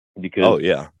 because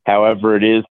however it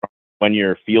is when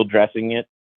you're field dressing it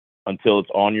until it's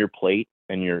on your plate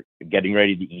and you're getting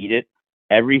ready to eat it,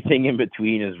 everything in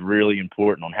between is really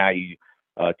important on how you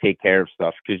take care of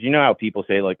stuff. Because how people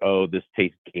say, like, oh, this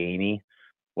tastes gamey.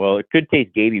 Well, it could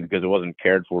taste gamey because it wasn't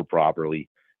cared for properly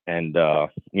and,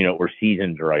 or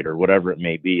seasoned right or whatever it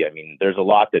may be. I mean, there's a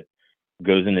lot that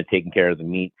goes into taking care of the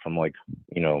meat from, like,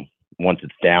 once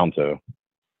it's down to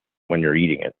when you're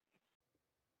eating it.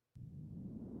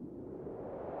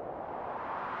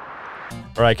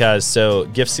 All right, guys, so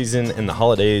gift season and the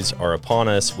holidays are upon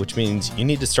us, which means you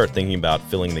need to start thinking about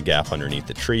filling the gap underneath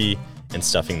the tree and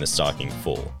stuffing the stocking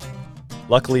full.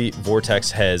 Luckily,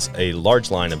 Vortex has a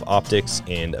large line of optics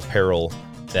and apparel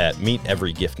that meet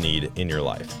every gift need in your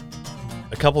life.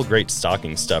 A couple great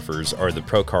stocking stuffers are the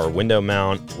Procar window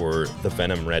mount or the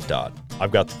Venom Red Dot.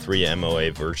 I've got the 3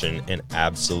 MOA version and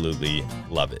absolutely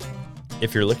love it.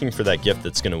 If you're looking for that gift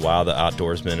that's going to wow the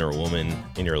outdoorsman or woman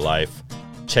in your life,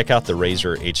 check out the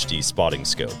Razor HD spotting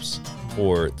scopes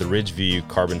or the Ridgeview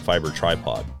carbon fiber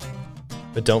tripod.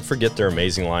 But don't forget their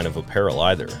amazing line of apparel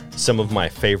either. Some of my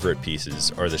favorite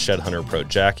pieces are the Shed Hunter Pro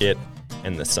jacket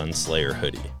and the Sunslayer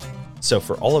hoodie. So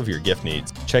for all of your gift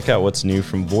needs, check out what's new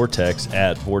from Vortex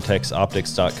at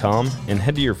vortexoptics.com and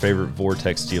head to your favorite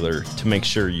Vortex dealer to make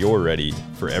sure you're ready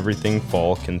for everything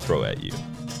fall can throw at you.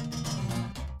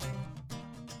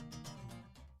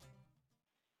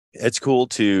 It's cool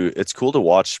to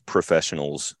watch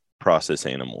professionals process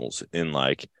animals and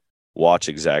like watch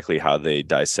exactly how they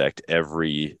dissect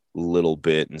every little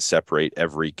bit and separate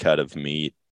every cut of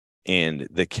meat and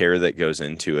the care that goes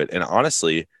into it. And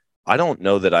honestly, I don't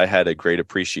know that I had a great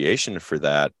appreciation for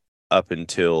that up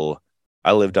until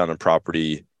I lived on a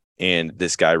property and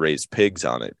this guy raised pigs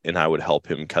on it and I would help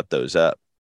him cut those up.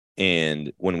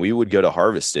 And when we would go to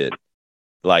harvest it,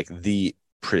 like the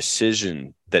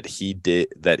precision that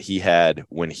he had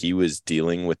when he was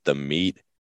dealing with the meat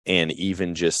and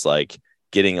even just like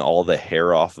getting all the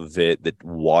hair off of it, the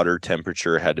water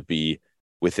temperature had to be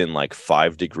within like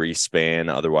 5 degree span.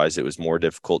 Otherwise it was more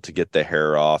difficult to get the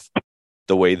hair off.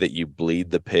 The way that you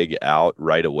bleed the pig out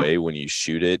right away when you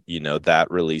shoot it, that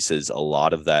releases a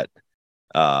lot of that,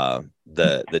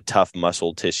 the tough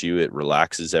muscle tissue. It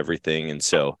relaxes everything. And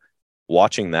so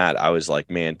watching that, I was like,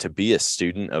 man, to be a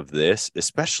student of this,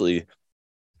 especially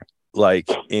like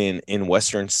in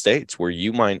Western states where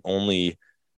you might only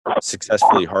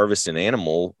successfully harvest an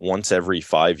animal once every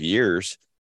 5 years,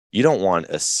 you don't want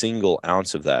a single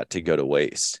ounce of that to go to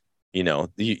waste.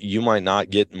 You might not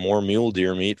get more mule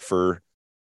deer meat for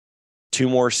 2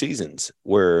 more seasons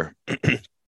I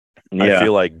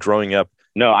feel like growing up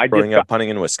hunting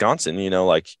in Wisconsin,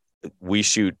 like we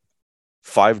shoot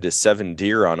 5 to 7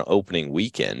 deer on opening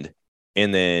weekend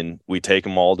and then we take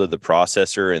them all to the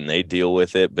processor and they deal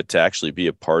with it. But to actually be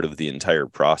a part of the entire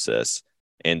process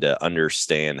and to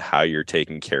understand how you're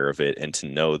taking care of it and to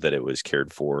know that it was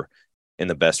cared for in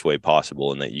the best way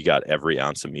possible and that you got every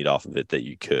ounce of meat off of it that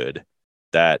you could,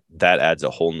 that adds a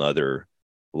whole nother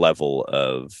level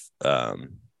of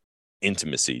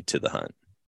intimacy to the hunt.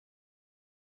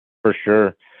 For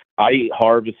sure. I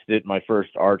harvested my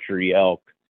first archery elk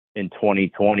in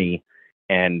 2020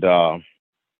 and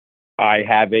I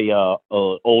have a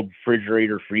old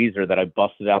refrigerator freezer that I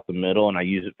busted out the middle and I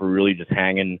use it for really just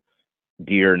hanging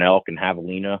deer and elk and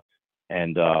javelina.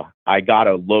 And I got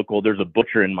there's a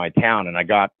butcher in my town and I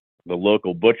got the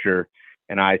local butcher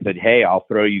and I said, hey, I'll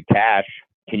throw you cash.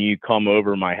 Can you come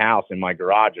over my house in my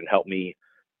garage and help me,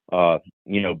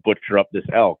 butcher up this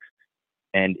elk?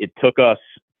 And it took us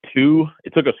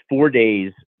 4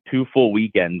 days, 2 full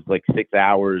weekends, like 6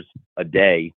 hours a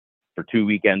day for 2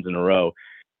 weekends in a row.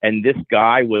 And this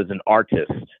guy was an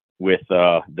artist with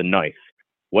the knife.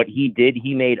 What he did,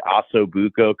 he made osso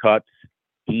buco cuts.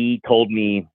 He told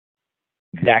me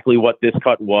exactly what this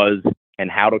cut was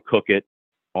and how to cook it.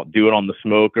 do it on the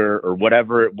smoker or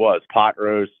whatever it was, pot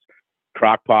roast,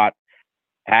 crock pot.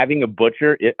 Having a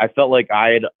butcher, I felt like I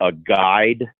had a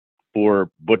guide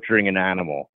for butchering an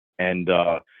animal. And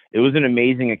it was an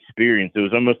amazing experience. It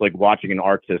was almost like watching an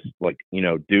artist, like,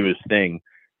 do his thing.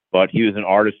 But he was an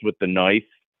artist with the knife,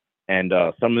 and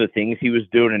some of the things he was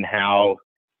doing and how,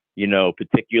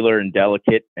 particular and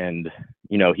delicate. And,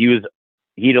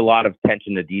 he had a lot of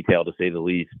attention to detail, to say the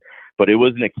least. But it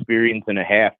was an experience and a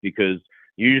half, because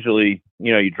usually,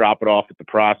 you drop it off at the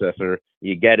processor,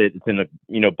 you get it, it's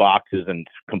in boxes and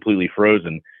it's completely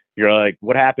frozen. You're like,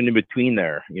 what happened in between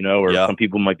there? Or some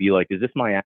people might be like, is this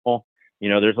my animal?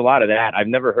 There's a lot of that. I've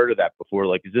never heard of that before.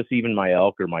 Like, is this even my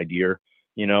elk or my deer?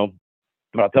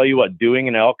 But I'll tell you what, doing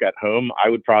an elk at home, I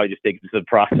would probably just take it to the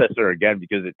processor again,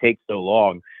 because it takes so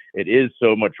long. It is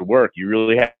so much work. You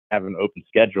really have an open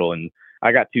schedule. And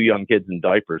I got 2 young kids in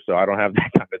diapers, so I don't have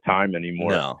that kind of time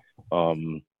anymore.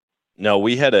 No,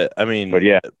 we had but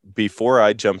yeah, before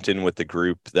I jumped in with the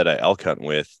group that I elk hunt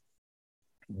with,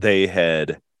 they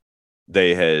had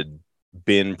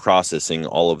been processing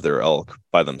all of their elk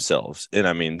by themselves.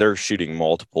 And they're shooting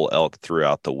multiple elk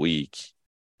throughout the week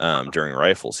during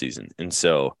rifle season. And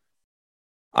so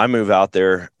I move out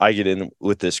there, I get in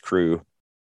with this crew,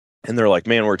 and they're like,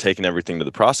 man, we're taking everything to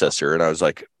the processor. And I was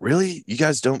like, really? You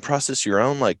guys don't process your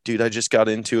own? Like, dude, I just got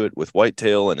into it with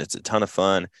whitetail and it's a ton of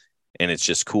fun. And it's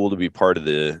just cool to be part of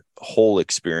the whole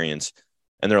experience.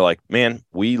 And they're like, man,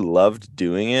 we loved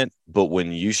doing it. But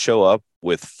when you show up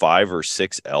with 5 or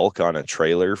 6 elk on a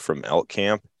trailer from elk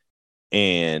camp,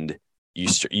 and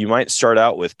you might start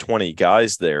out with 20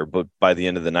 guys there, but by the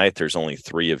end of the night, there's only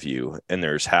 3 of you and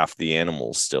there's half the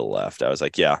animals still left. I was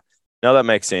like, yeah, no, that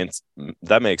makes sense.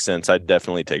 That makes sense. I'd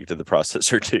definitely take it to the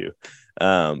processor too.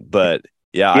 But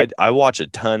yeah, I watch a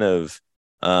ton of,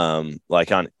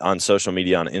 like on social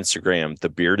media, on Instagram, the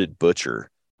Bearded Butcher.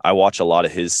 I watch a lot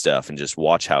of his stuff and just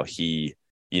watch how he,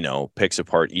 picks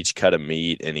apart each cut of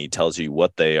meat, and he tells you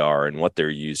what they are and what they're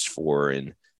used for.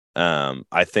 And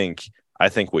I think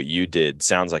what you did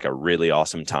sounds like a really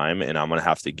awesome time, and I'm going to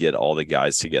have to get all the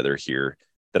guys together here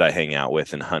that I hang out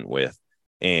with and hunt with.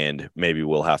 And maybe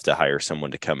we'll have to hire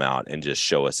someone to come out and just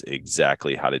show us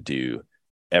exactly how to do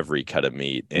every cut of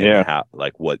meat and how,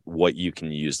 like what you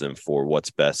can use them for, what's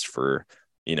best for,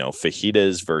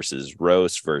 fajitas versus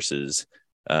roast versus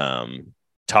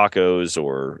tacos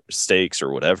or steaks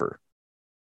or whatever.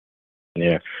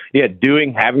 Yeah.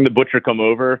 Having the butcher come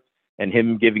over and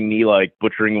him giving me like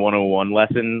butchering 101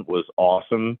 lesson was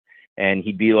awesome. And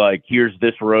he'd be like, here's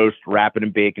this roast, wrap it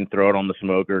in bacon, throw it on the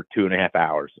smoker, 2.5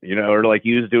 hours, or like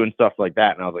he was doing stuff like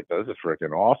that. And I was like, this is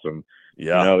freaking awesome.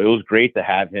 Yeah. It was great to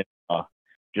have him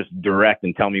just direct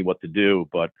and tell me what to do.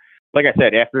 But like I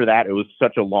said, after that, it was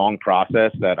such a long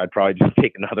process that I'd probably just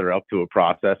take another elk to a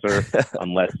processor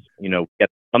unless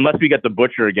we get the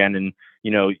butcher again. And,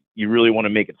 you really want to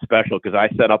make it special, because I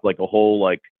set up like a whole,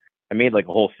 I made like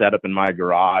a whole setup in my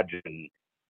garage, and,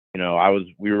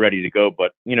 we were ready to go.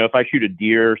 But, if I shoot a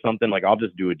deer or something, like I'll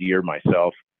just do a deer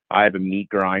myself. I have a meat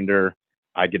grinder.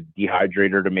 I get a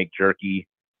dehydrator to make jerky.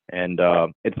 And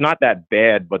it's not that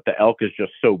bad, but the elk is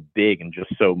just so big and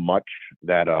just so much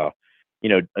that, a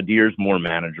deer is more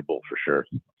manageable for sure.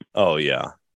 Oh,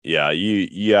 yeah. Yeah,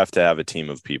 you have to have a team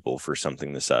of people for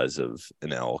something the size of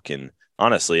an elk. And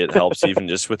honestly, it helps even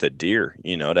just with a deer,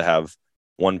 to have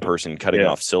one person cutting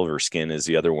off silver skin as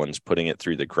the other one's putting it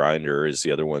through the grinder, as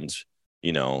the other one's,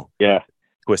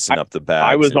 twisting up the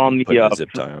bags. I was on the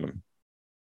zip tie on them.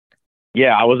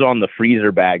 Yeah, I was on the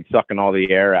freezer bag sucking all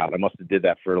the air out. I must have did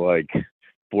that for like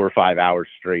 4 or 5 hours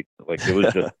straight. Like it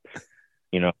was just,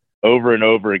 over and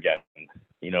over again,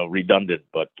 redundant,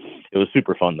 but it was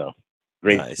super fun though.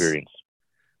 Great experience.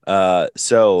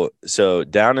 So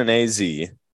down in AZ,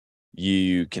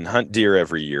 you can hunt deer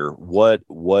every year.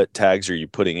 What tags are you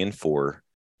putting in for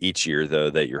each year though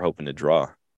that you're hoping to draw?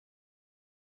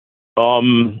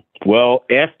 Well,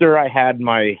 after I had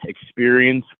my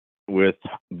experience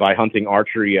by hunting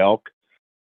archery elk,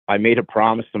 I made a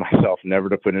promise to myself never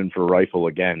to put in for rifle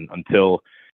again until,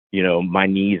 my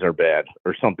knees are bad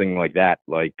or something like that.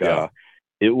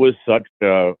 It was such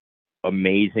a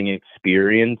amazing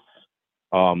experience.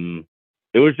 It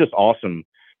was just awesome.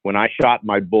 When I shot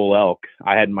my bull elk,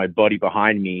 I had my buddy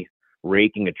behind me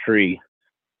raking a tree,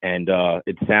 and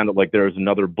it sounded like there was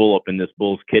another bull up in this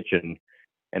bull's kitchen.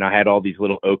 And I had all these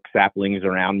little oak saplings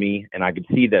around me, and I could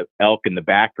see the elk in the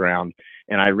background.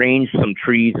 And I ranged some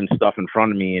trees and stuff in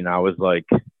front of me, and I was like,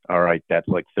 all right, that's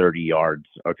like 30 yards.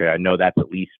 Okay, I know that's at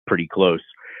least pretty close.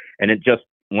 And it just,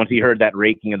 once he heard that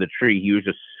raking of the tree, he was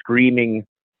just screaming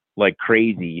like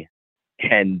crazy.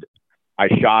 And I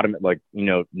shot him at like,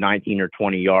 19 or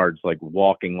 20 yards, like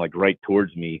walking like right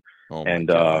towards me. Oh my And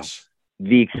gosh.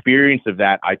 the experience of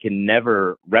that, I can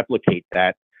never replicate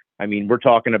that. I mean, we're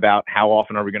talking about how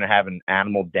often are we going to have an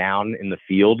animal down in the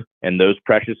field, and those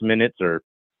precious minutes are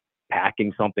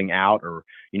packing something out, or,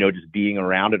 just being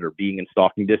around it or being in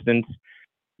stalking distance.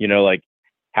 Like,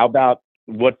 how about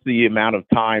what's the amount of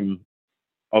time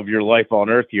of your life on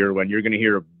earth here when you're going to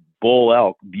hear a bull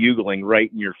elk bugling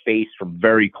right in your face from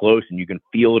very close, and you can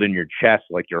feel it in your chest,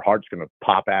 like your heart's going to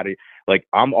pop out of you. Like,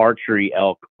 I'm archery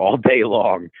elk all day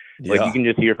long. Like, you can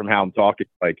just hear from how I'm talking.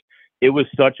 Like, it was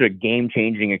such a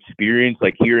game-changing experience,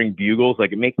 like hearing bugles.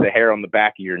 Like, it makes the hair on the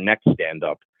back of your neck stand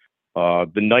up.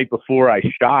 The night before I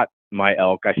shot my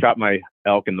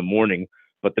elk in the morning,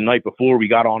 but the night before we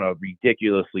got on a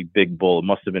ridiculously big bull. It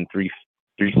must have been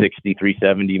 360,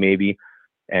 370 maybe.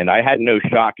 And I had no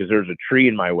shot because there's a tree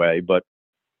in my way, but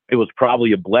it was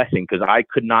probably a blessing because I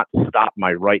could not stop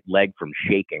my right leg from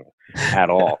shaking at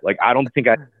all. Like, I don't think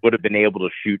I would have been able to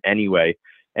shoot anyway.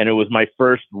 And it was my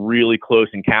first really close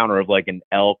encounter of like an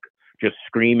elk just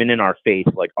screaming in our face,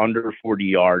 like under 40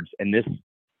 yards. And this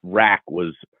rack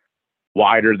was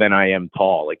wider than I am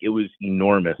tall. Like, it was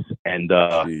enormous. And,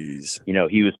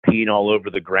 he was peeing all over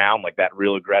the ground, like that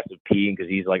real aggressive peeing. Cause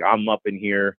he's like, I'm up in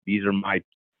here. These are my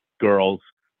girls,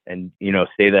 and,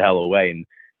 stay the hell away. And,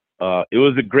 it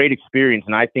was a great experience.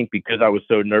 And I think because I was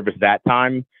so nervous that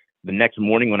time, the next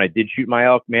morning when I did shoot my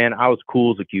elk, man, I was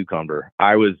cool as a cucumber.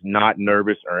 I was not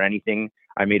nervous or anything.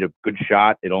 I made a good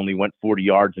shot. It only went 40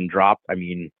 yards and dropped. I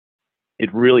mean,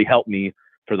 it really helped me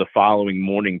for the following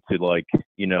morning to, like,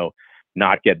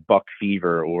 not get buck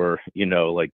fever or,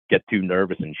 like get too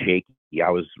nervous and shaky.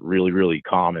 I was really, really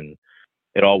calm, and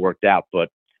it all worked out. But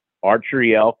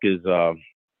archery elk is,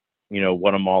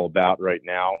 what I'm all about right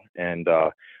now. And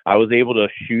I was able to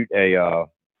shoot a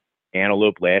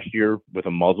antelope last year with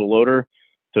a muzzle loader.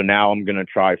 So now I'm going to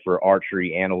try for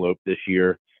archery antelope this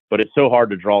year. But it's so hard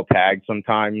to draw tags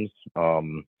sometimes.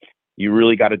 You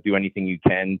really got to do anything you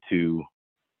can to,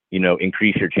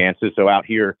 increase your chances. So out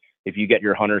here, if you get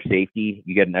your hunter safety,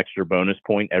 you get an extra bonus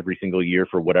point every single year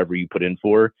for whatever you put in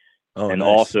for. Oh, and nice.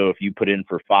 Also, if you put in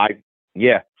for 5,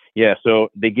 yeah. So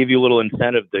they give you a little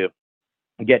incentive to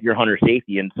get your hunter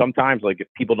safety. And sometimes, like, if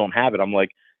people don't have it, I'm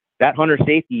like, that hunter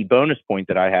safety bonus point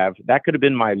that I have, that could have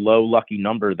been my low lucky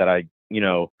number that I,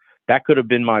 that could have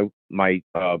been my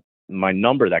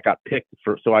number that got picked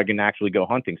for, so I can actually go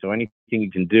hunting. So anything you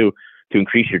can do to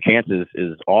increase your chances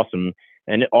is awesome.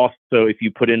 And also, if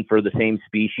you put in for the same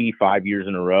species 5 years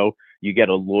in a row, you get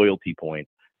a loyalty point.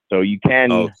 So you can,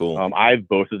 cool. I have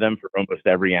both of them for almost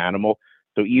every animal.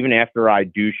 So even after I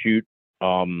do shoot,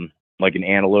 like an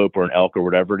antelope or an elk or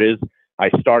whatever it is, I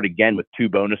start again with 2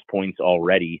 bonus points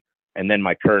already. And then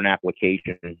my current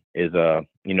application is,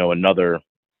 another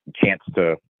chance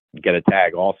to get a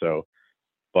tag also.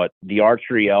 But the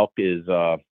archery elk is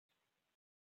where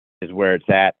it's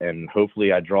at. And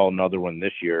hopefully I draw another one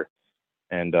this year.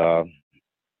 And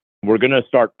we're going to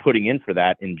start putting in for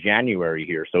that in January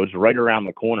here. So it's right around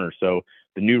the corner. So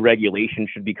the new regulation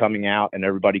should be coming out, and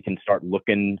everybody can start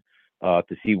looking to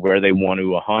see where they want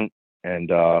to hunt.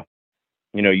 And,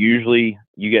 usually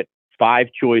you get 5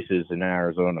 choices in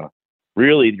Arizona.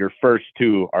 Really, your first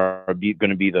 2 are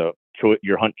going to be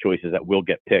your hunt choices that will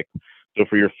get picked. So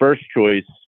for your first choice,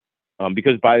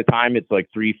 because by the time it's like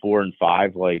 3, 4, and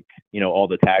 5, like, all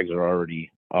the tags are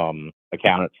already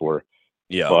accounted for.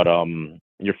 Yeah. But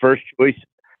your first choice,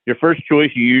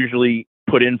 you usually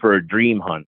put in for a dream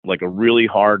hunt, like a really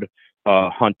hard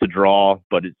hunt to draw,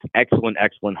 but it's excellent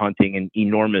hunting and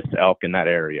enormous elk in that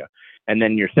area. And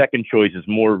then your second choice is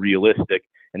more realistic,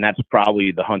 and that's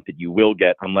probably the hunt that you will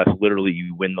get unless literally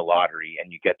you win the lottery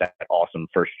and you get that awesome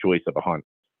first choice of a hunt.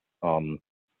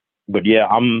 But yeah,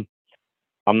 I'm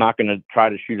not going to try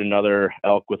to shoot another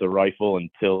elk with a rifle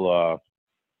until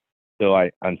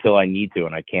I need to,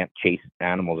 and I can't chase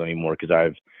animals anymore because I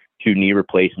have 2 knee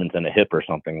replacements and a hip or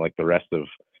something like the rest of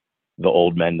the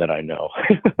old men that I know.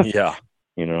 Yeah.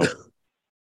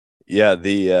 Yeah,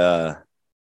 the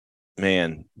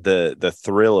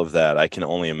thrill of that, I can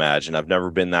only imagine. I've never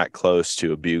been that close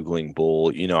to a bugling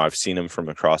bull. I've seen them from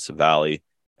across the valley,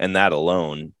 and that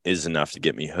alone is enough to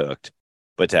get me hooked.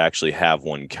 But to actually have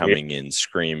one coming in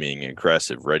screaming,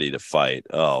 aggressive, ready to fight,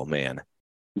 oh man,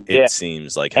 it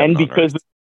seems like heaven on earth.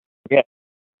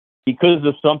 Because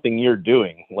of something you're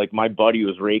doing. Like, my buddy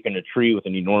was raking a tree with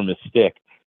an enormous stick,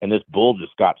 and this bull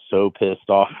just got so pissed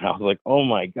off. And I was like, oh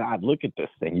my God, look at this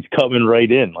thing. He's coming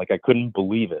right in. Like, I couldn't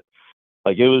believe it.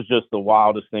 Like, it was just the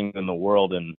wildest thing in the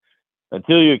world. And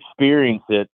until you experience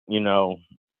it,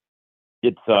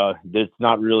 it's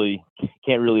not really,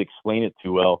 can't really explain it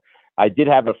too well. I did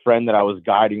have a friend that I was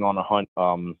guiding on a hunt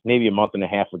maybe a month and a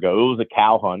half ago. It was a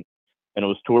cow hunt, and it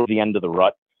was towards the end of the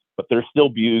rut, but they're still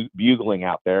bugling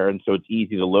out there, and so it's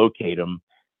easy to locate them.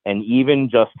 And even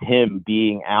just him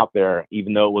being out there,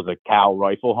 even though it was a cow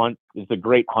rifle hunt, it's a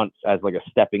great hunt as like a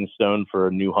stepping stone for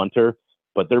a new hunter.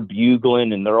 But they're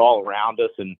bugling and they're all around us,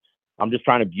 and I'm just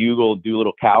trying to bugle, do a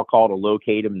little cow call to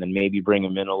locate him, and then maybe bring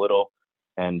him in a little.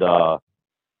 And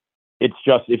it's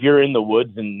just, if you're in the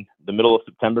woods in the middle of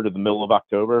September to the middle of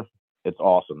October, it's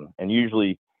awesome. And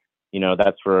usually,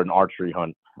 that's for an archery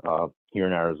hunt here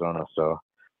in Arizona. So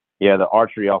yeah, the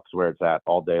archery elk's where it's at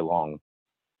all day long.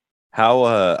 How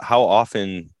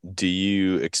often do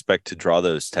you expect to draw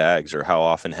those tags, or how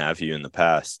often have you in the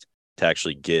past to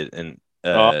actually get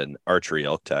an archery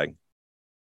elk tag?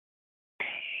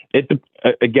 It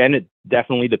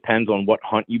definitely depends on what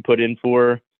hunt you put in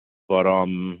for, but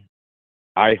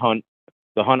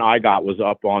the hunt I got was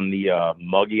up on the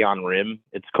Mogollon Rim,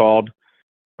 it's called.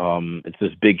 It's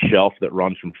this big shelf that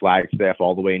runs from Flagstaff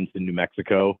all the way into New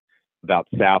Mexico, about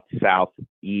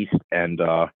southeast, and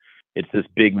it's this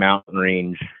big mountain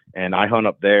range. And I hunt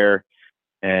up there,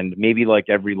 and maybe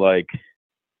every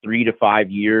 3 to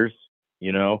 5 years,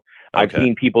 I've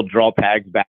seen people draw tags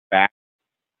back to back.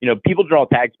 People draw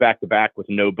tags back to back with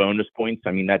no bonus points.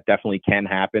 I mean, that definitely can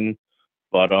happen,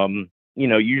 but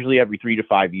usually every 3 to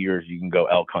 5 years you can go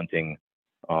elk hunting.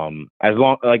 As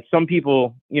long, some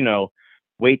people,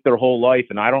 wait their whole life,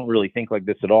 and I don't really think like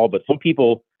this at all, but some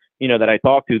people, that I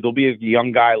talk to, they'll be a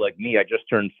young guy like me. I just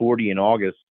turned 40 in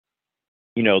August.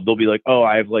 They'll be like, oh,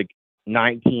 I have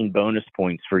 19 bonus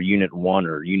points for unit 1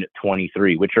 or unit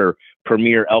 23, which are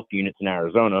premier elk units in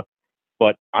Arizona.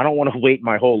 But I don't want to wait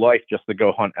my whole life just to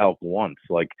go hunt elk once.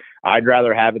 I'd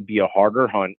rather have it be a harder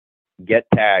hunt, get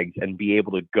tags, and be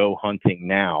able to go hunting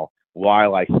now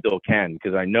while I still can,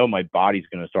 because I know my body's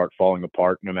going to start falling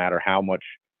apart no matter how much,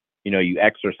 you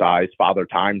exercise. Father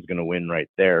Time's going to win right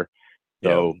there.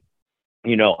 So,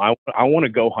 I want to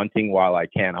go hunting while I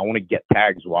can. I want to get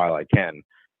tags while I can.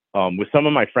 With some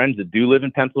of my friends that do live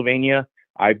in Pennsylvania,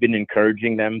 I've been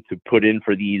encouraging them to put in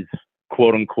for these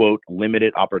quote unquote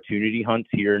limited opportunity hunts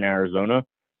here in Arizona,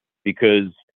 because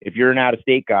if you're an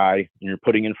out-of-state guy and you're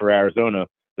putting in for Arizona,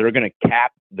 they're going to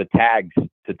cap the tags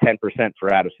to 10%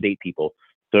 for out-of-state people.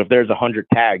 So if there's 100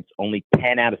 tags, only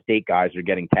 10 out-of-state guys are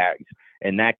getting tags.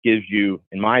 And that gives you,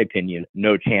 in my opinion,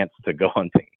 no chance to go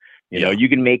hunting. You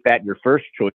can make that your first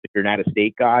choice if you're an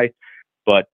out-of-state guy,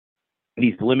 but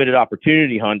these limited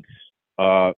opportunity hunts,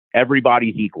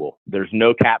 everybody's equal. There's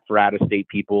no cap for out-of-state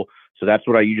people. So that's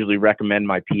what I usually recommend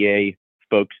my PA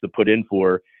folks to put in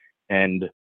for. And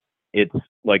it's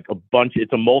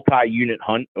it's a multi-unit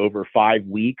hunt over 5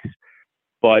 weeks,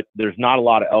 but there's not a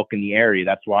lot of elk in the area.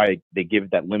 That's why they give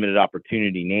it that limited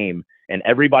opportunity name, and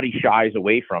everybody shies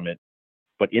away from it.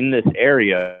 But in this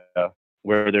area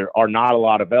where there are not a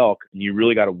lot of elk, and you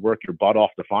really got to work your butt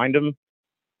off to find them,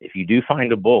 if you do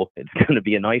find a bull, it's going to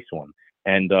be a nice one.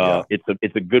 And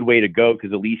it's a good way to go,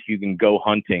 because at least you can go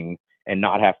hunting and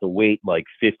not have to wait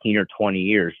 15 or 20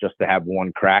 years just to have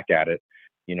one crack at it.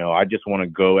 I just want to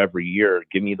go every year.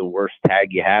 Give me the worst tag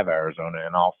you have, Arizona,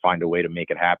 and I'll find a way to make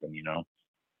it happen,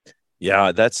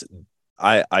 Yeah,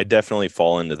 I definitely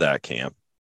fall into that camp.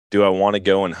 Do I want to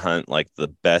go and hunt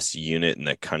the best unit in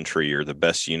the country or the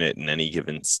best unit in any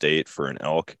given state for an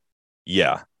elk?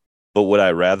 Yeah. But would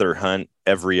I rather hunt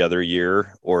every other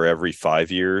year or every 5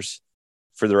 years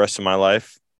for the rest of my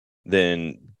life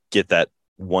than get that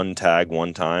one tag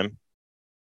one time?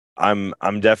 I'm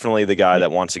definitely the guy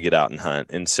that wants to get out and hunt.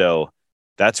 And so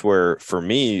that's where, for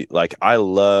me, I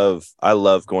love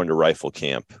going to rifle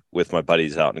camp with my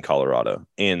buddies out in Colorado.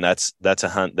 And that's a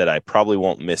hunt that I probably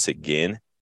won't miss again.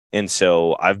 And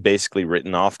so I've basically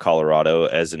written off Colorado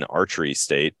as an archery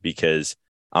state, because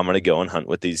I'm going to go and hunt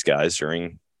with these guys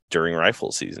during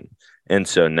rifle season. And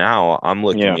so now I'm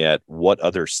looking at what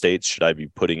other states should I be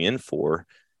putting in for.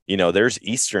 There's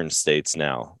eastern states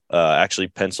now. Actually,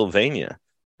 Pennsylvania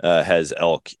has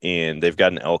elk, and they've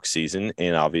got an elk season,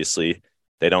 and obviously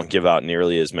they don't give out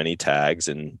nearly as many tags.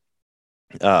 And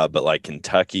but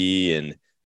Kentucky and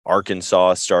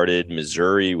Arkansas started,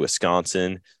 Missouri,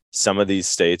 Wisconsin. Some of these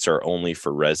states are only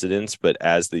for residents, but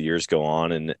as the years go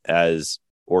on and as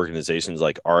organizations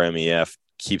like RMEF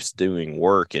keeps doing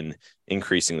work and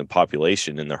increasing the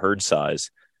population and the herd size,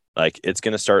 it's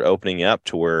going to start opening up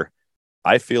to where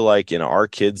I feel like in our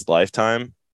kids'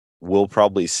 lifetime, we'll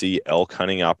probably see elk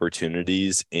hunting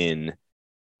opportunities in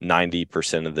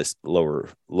 90% of this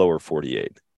lower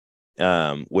 48,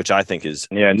 which I think is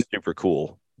super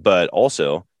cool. But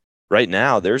also, right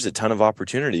now there's a ton of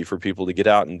opportunity for people to get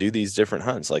out and do these different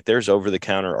hunts. Like there's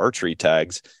over-the-counter archery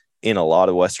tags in a lot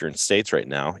of Western states right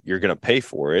now. You're going to pay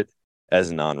for it as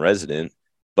a non-resident,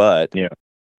 but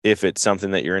if it's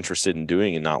something that you're interested in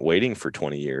doing and not waiting for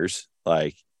 20 years,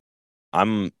 like I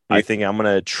think I'm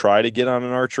going to try to get on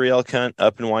an archery elk hunt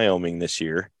up in Wyoming this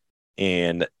year.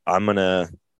 And I'm going to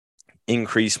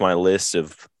increase my list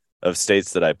of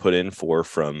states that I put in for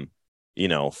from,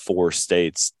 4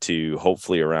 states to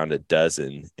hopefully around a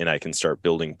dozen. And I can start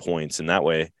building points. And that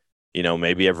way,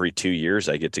 maybe every 2 years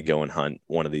I get to go and hunt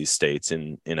one of these states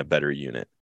in a better unit.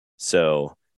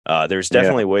 So there's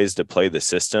definitely ways to play the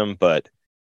system, but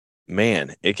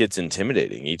man, it gets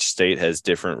intimidating. Each state has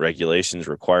different regulations,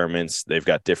 requirements. They've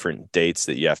got different dates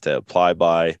that you have to apply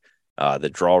by. The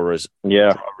draw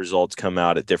results come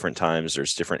out at different times.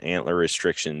 There's different antler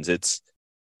restrictions. It's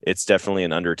definitely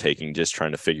an undertaking just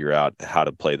trying to figure out how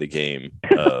to play the game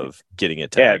of getting a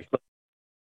tag. It's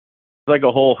like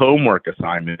a whole homework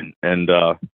assignment. And,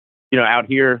 out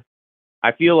here,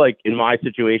 I feel like in my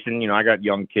situation, I got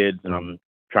young kids and I'm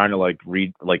trying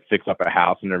to fix up a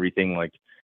house and everything. Like,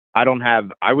 I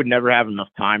would never have enough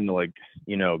time to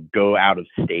go out of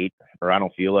state, or I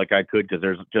don't feel like I could, because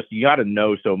you got to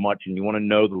know so much and you want to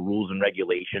know the rules and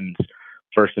regulations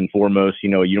first and foremost. You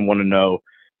don't want to know,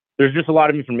 there's just a lot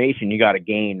of information you got to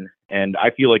gain. And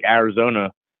I feel like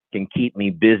Arizona can keep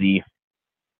me busy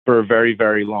for a very,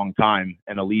 very long time.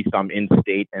 And at least I'm in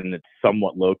state and it's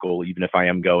somewhat local, even if I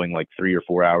am going 3 or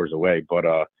 4 hours away. But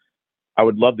I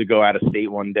would love to go out of state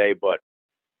one day, but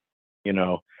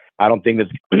I don't think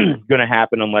that's going to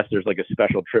happen unless there's a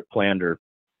special trip planned or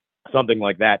something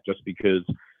like that, just because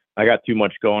I got too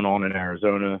much going on in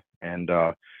Arizona, and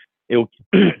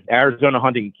Arizona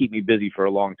hunting can keep me busy for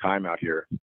a long time out here.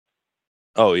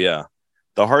 Oh yeah.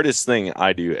 The hardest thing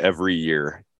I do every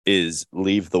year is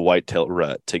leave the whitetail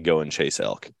rut to go and chase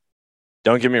elk.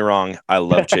 Don't get me wrong. I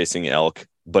love chasing elk,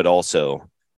 but also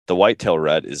the whitetail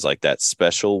rut is like that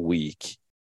special week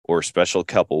or special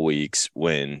couple weeks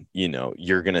when,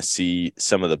 you're going to see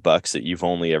some of the bucks that you've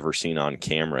only ever seen on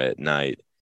camera at night.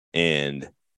 And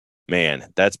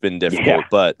man, that's been difficult,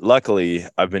 but luckily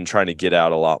I've been trying to get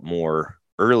out a lot more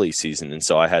early season. And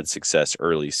so I had success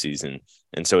early season.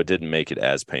 And so it didn't make it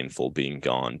as painful being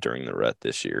gone during the rut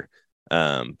this year.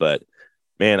 But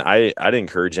man, I'd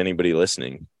encourage anybody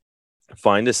listening,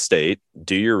 find a state,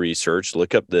 do your research,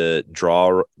 look up the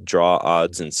draw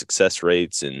odds and success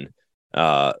rates, and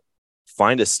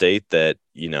find a state that,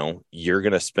 you're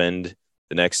going to spend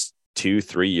the next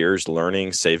 2-3 years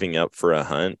learning, saving up for a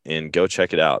hunt, and go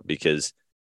check it out, because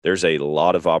there's a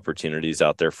lot of opportunities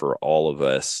out there for all of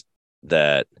us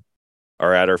that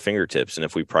are at our fingertips. And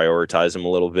if we prioritize them a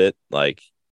little bit,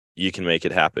 you can make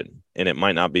it happen. And it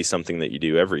might not be something that you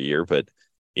do every year, but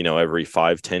every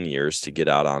 5-10 years to get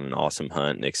out on an awesome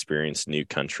hunt and experience new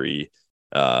country,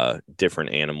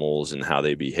 different animals and how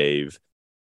they behave.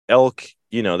 Elk,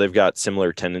 they've got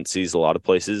similar tendencies a lot of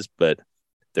places, but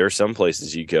there are some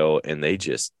places you go and they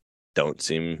just don't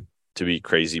seem to be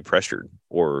crazy pressured,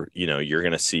 or, you're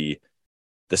going to see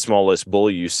the smallest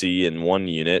bull you see in one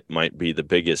unit might be the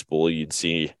biggest bull you'd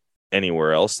see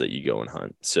anywhere else that you go and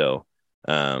hunt. So,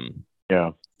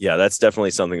 yeah, that's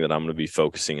definitely something that I'm going to be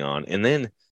focusing on. And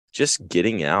then just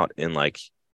getting out and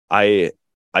I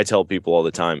tell people all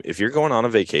the time, if you're going on a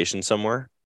vacation somewhere,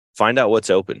 find out what's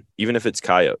open, even if it's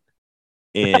coyote,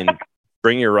 and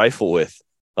bring your rifle with.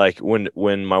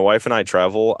 When my wife and I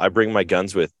travel, I bring my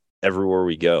guns with everywhere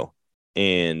we go.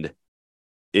 And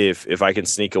if I can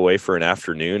sneak away for an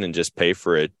afternoon and just pay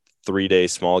for a 3-day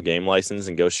small game license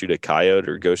and go shoot a coyote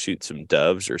or go shoot some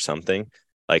doves or something,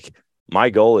 my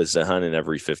goal is to hunt in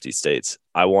every 50 states.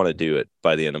 I want to do it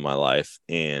by the end of my life.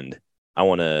 And I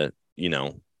want to,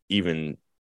 even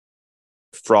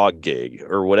frog gig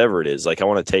or whatever it is. I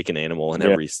want to take an animal in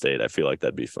every state. I feel like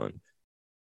that'd be fun.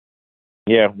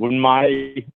 Yeah. When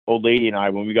my old lady and I,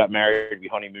 when we got married, we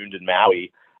honeymooned in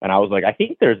Maui. And I was like, I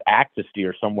think there's axis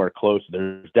deer somewhere close.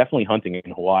 There's definitely hunting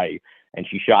in Hawaii. And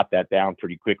she shot that down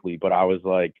pretty quickly. But I was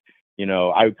like,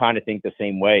 I would kind of think the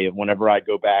same way. Whenever I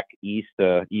go back east,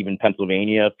 even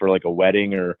Pennsylvania for a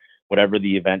wedding or whatever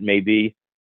the event may be,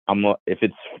 if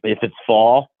it's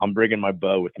fall, I'm bringing my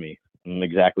bow with me. I'm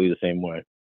exactly the same way.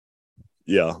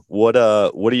 Yeah. What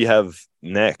do you have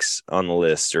next on the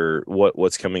list, or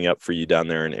what's coming up for you down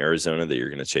there in Arizona that you're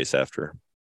going to chase after?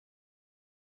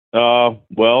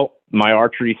 Well, my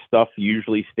archery stuff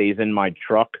usually stays in my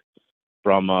truck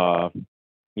from,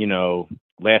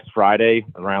 last Friday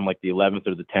around the 11th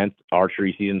or the 10th,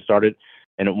 archery season started,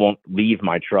 and it won't leave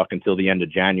my truck until the end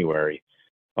of January.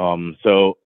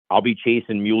 So I'll be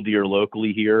chasing mule deer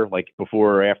locally here, like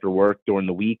before or after work during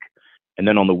the week. And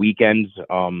then on the weekends,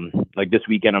 like this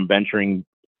weekend, I'm venturing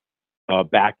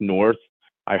back north.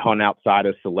 I hunt outside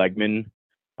of Seligman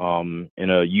in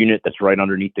a unit that's right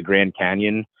underneath the Grand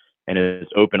Canyon. And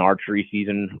it's open archery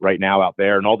season right now out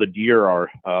there. And all the deer are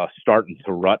starting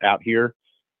to rut out here.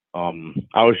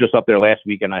 I was just up there last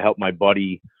week, and I helped my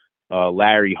buddy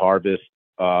Larry harvest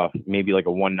maybe like a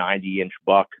 190-inch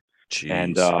buck. Jeez.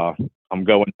 And I'm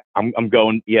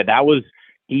going. Yeah, that was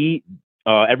he.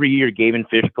 Every year, Game and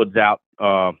Fish puts out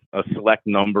a select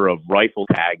number of rifle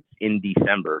tags in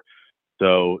December,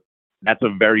 so that's a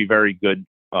very, very good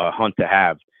hunt to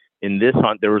have. In this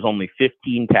hunt, there was only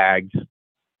 15 tags,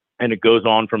 and it goes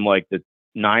on from like the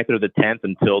 9th or the 10th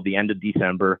until the end of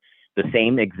December. The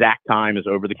same exact time as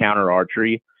over-the-counter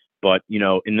archery, but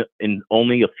in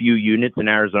only a few units in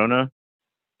Arizona,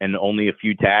 and only a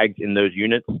few tags in those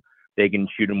units, they can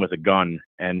shoot them with a gun.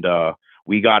 And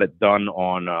we got it done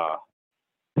on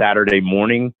Saturday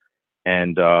morning,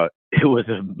 and it was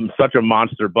such a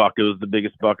monster buck. It was the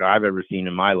biggest buck I've ever seen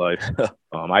in my life.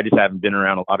 I just haven't been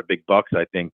around a lot of big bucks, I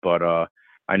think, but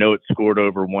I know it scored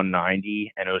over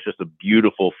 190, and it was just a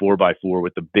beautiful 4x4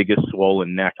 with the biggest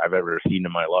swollen neck I've ever seen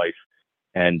in my life.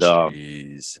 And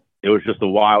it was just a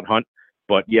wild hunt.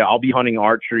 But yeah, I'll be hunting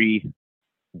archery,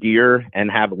 deer, and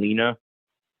javelina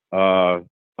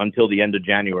until the end of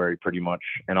January, pretty much.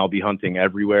 And I'll be hunting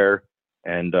everywhere.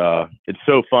 And it's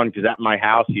so fun because at my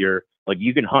house here, like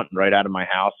you can hunt right out of my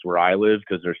house where I live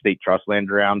because there's state trust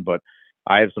land around. But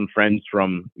I have some friends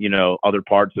from, other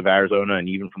parts of Arizona and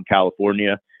even from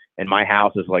California. And my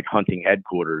house is like hunting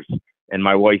headquarters. And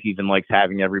my wife even likes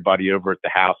having everybody over at the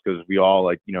house because we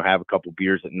all have a couple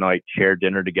beers at night, share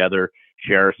dinner together,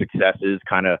 share our successes,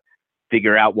 kind of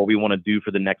figure out what we want to do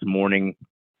for the next morning.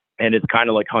 And it's kind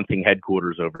of like hunting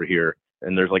headquarters over here.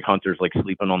 And there's like hunters like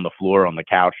sleeping on the floor, on the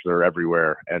couch. They're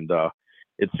everywhere. And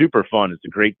it's super fun. It's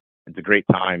a great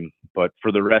time. But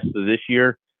for the rest of this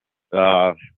year,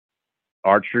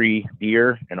 archery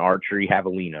deer and archery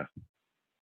javelina.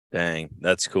 Dang,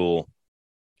 that's cool.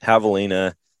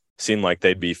 Javelina seem like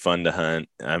they'd be fun to hunt.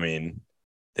 I mean,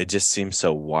 they just seem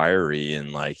so wiry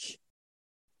and like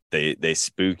they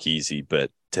spook easy, but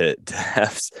to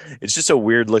have, it's just a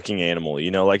weird looking animal,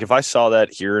 like if I saw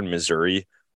that here in Missouri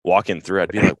walking through, I'd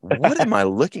be like, what am I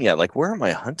looking at? Like, where am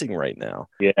I hunting right now?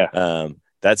 Yeah.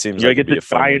 That seems like it'd be a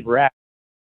fun giant rat.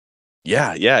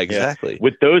 Yeah, exactly.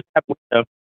 Yeah.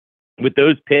 With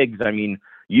those pigs, I mean,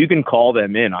 you can call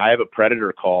them in. I have a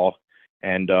predator call,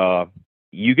 and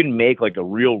you can make like a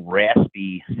real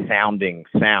raspy sounding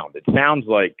sound. It sounds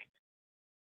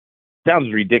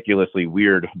ridiculously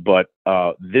weird, but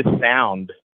this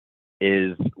sound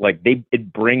is like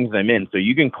it brings them in. So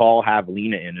you can call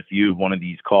javelina in if you have one of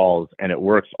these calls, and it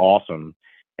works awesome.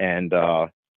 And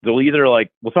they'll either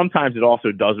sometimes it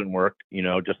also doesn't work,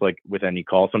 just like with any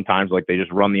call. Sometimes like they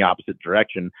just run the opposite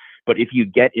direction. But if you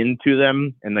get into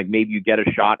them and like maybe you get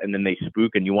a shot and then they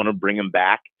spook and you want to bring them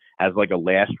back as like a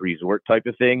last resort type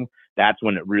of thing, that's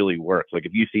when it really works. Like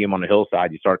if you see them on the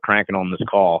hillside, you start cranking on this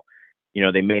call,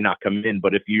 they may not come in.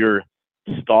 But if you're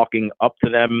stalking up to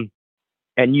them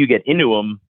and you get into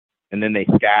them and then they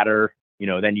scatter,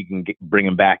 then you can bring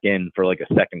them back in for like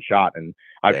a second shot. And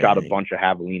I've shot a bunch of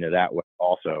javelina that way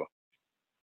also.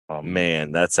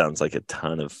 Man, that sounds like a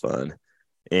ton of fun.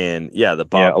 And yeah, the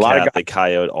bobcat, the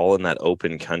coyote, all in that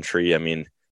open country. I mean,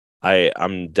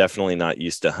 I'm definitely not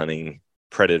used to hunting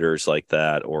predators like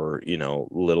that or,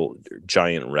 little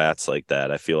giant rats like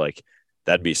that. I feel like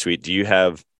that'd be sweet. Do you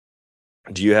have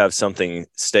something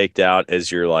staked out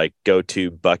as your like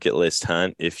go-to bucket list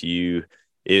hunt?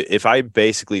 If I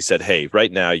basically said, hey,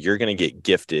 right now you're going to get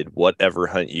gifted whatever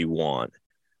hunt you want,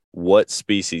 what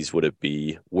species would it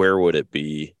be? Where would it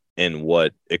be? And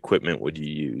what equipment would you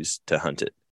use to hunt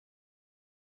it?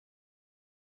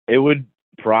 It would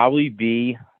probably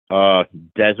be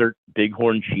desert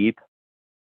bighorn sheep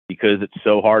because it's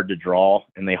so hard to draw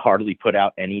and they hardly put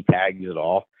out any tags at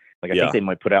all. Like I think they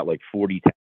might put out like 40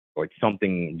 tags, like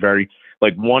something very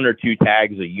like 1 or 2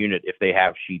 tags a unit if they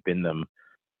have sheep in them.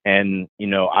 And,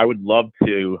 I would love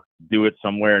to do it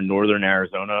somewhere in northern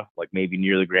Arizona, like maybe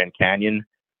near the Grand Canyon.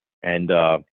 And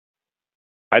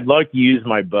I'd like to use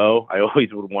my bow. I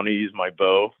always would want to use my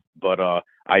bow, but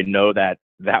I know that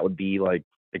would be like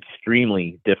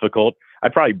extremely difficult.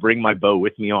 I'd probably bring my bow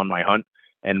with me on my hunt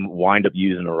and wind up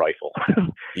using a rifle.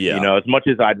 Yeah. As much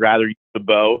as I'd rather use the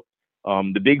bow,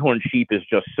 the bighorn sheep is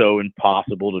just so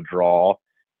impossible to draw.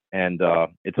 And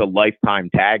it's a lifetime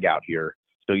tag out here.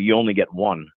 So you only get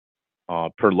one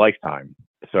per lifetime.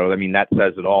 So, I mean, that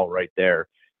says it all right there.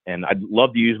 And I'd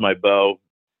love to use my bow.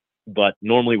 but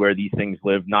normally where these things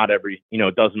live, not every,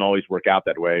 it doesn't always work out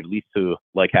that way, at least to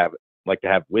like to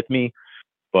have with me.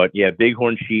 But yeah,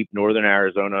 bighorn sheep, northern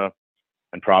Arizona,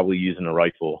 and probably using a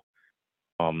rifle.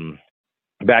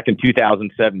 Back in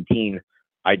 2017,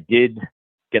 I did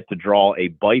get to draw a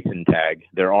bison tag.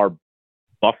 There are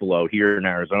buffalo here in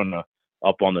Arizona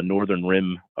up on the northern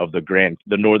rim of the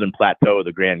northern plateau of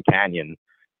the Grand Canyon.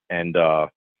 And I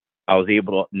was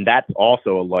able to, and that's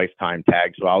also a lifetime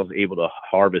tag. So I was able to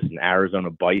harvest an Arizona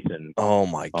bison. Oh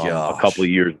my gosh. A couple of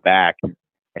years back.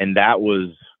 And that was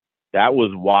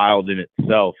wild in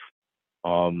itself.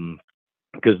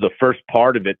 Because the first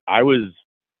part of it, I was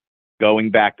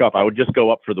going back up. I would just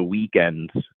go up for the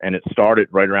weekends, and it started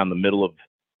right around the middle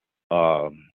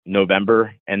of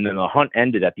November, and then the hunt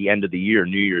ended at the end of the year,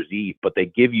 New Year's Eve. But they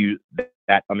give you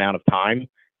that amount of time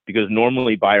because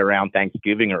normally by around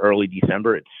Thanksgiving or early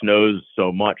December, it snows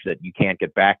so much that you can't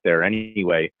get back there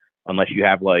anyway, unless you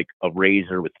have like a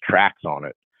RZR with tracks on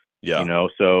it. Yeah.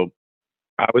 So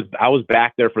I was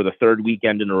back there for the third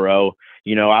weekend in a row.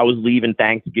 I was leaving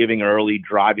Thanksgiving early,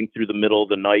 driving through the middle of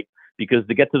the night, because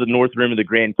to get to the north rim of the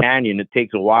Grand Canyon, it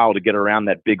takes a while to get around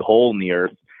that big hole in the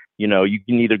earth. You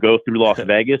can either go through Las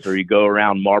Vegas or you go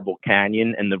around Marble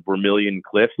Canyon and the Vermilion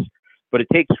Cliffs, but it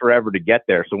takes forever to get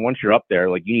there. So once you're up there,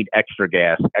 like, you need extra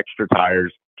gas, extra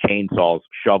tires, chainsaws,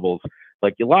 shovels,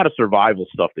 like a lot of survival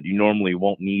stuff that you normally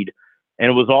won't need. And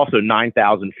it was also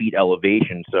 9,000 feet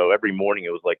elevation. So every morning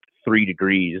it was like 3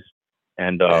 degrees.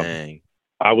 And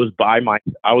I was by my,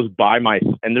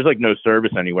 and there's like no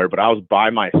service anywhere, but I was by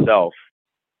myself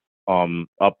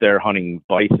up there hunting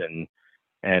bison.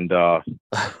 And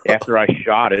after I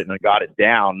shot it and I got it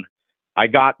down, I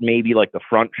got maybe like the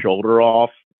front shoulder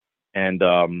off. And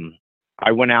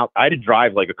I went out. I had to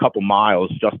drive like a couple miles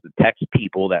just to text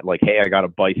people that like, hey, I got a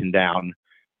bison down.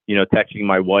 Texting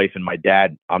my wife and my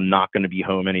dad, I'm not going to be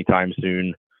home anytime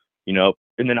soon.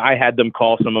 And then I had them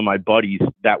call some of my buddies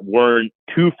that weren't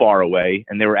too far away,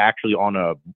 and they were actually on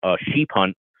a sheep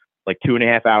hunt like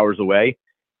 2.5 hours away.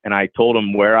 And I told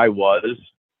them where I was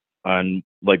and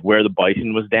like where the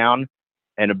bison was down.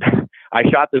 And I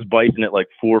shot this bison at like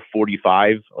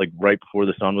 4:45, like right before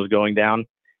the sun was going down.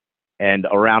 And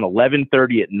around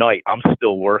 11:30 at night, I'm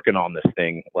still working on this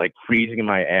thing, like freezing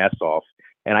my ass off.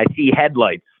 And I see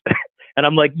headlights, and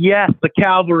I'm like, yes, the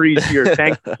cavalry's here.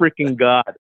 Thank freaking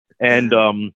God. And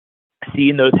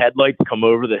seeing those headlights come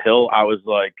over the hill, it was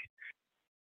like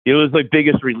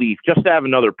biggest relief just to have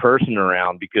another person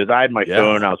around, because I had my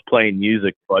phone, I was playing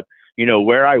music, but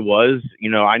where I was,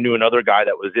 I knew another guy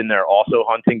that was in there also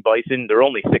hunting bison. There were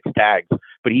only 6 tags,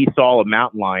 but he saw a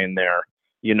mountain lion there,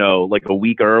 like a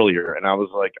week earlier. And I was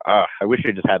like, I wish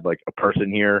I just had like a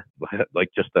person here, like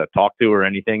just to talk to or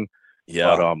anything.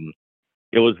 Yeah. But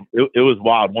it was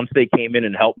wild. Once they came in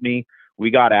and helped me,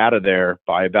 we got out of there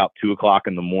by about 2:00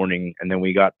 in the morning, and then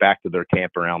we got back to their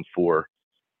camp around 4.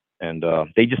 And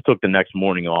they just took the next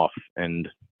morning off, and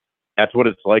that's what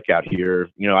it's like out here.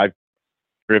 I've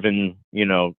driven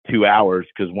 2 hours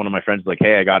because one of my friends is like,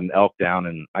 hey, I got an elk down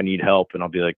and I need help, and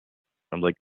I'm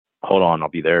like, hold on, I'll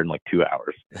be there in like 2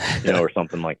 hours, or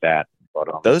something like that.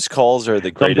 But those calls are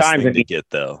the greatest thing to get,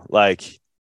 though, like,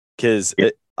 because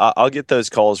I'll get those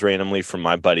calls randomly from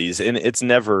my buddies, and it's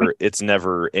never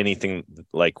anything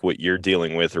like what you're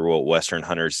dealing with or what Western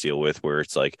hunters deal with, where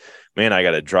it's like, man, I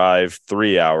got to drive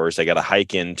 3 hours, I got to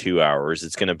hike in 2 hours,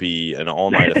 it's going to be an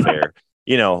all night affair.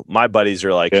 My buddies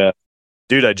are like,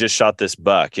 dude, I just shot this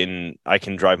buck and I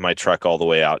can drive my truck all the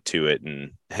way out to it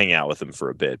and hang out with them for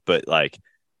a bit. But like,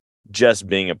 just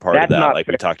being a part of that, like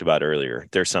we talked about earlier,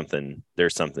 there's something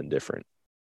different.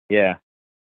 Yeah.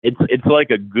 It's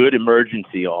like a good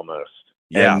emergency almost.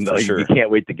 Yeah, and, for sure. You can't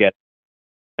wait to get.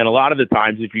 And a lot of the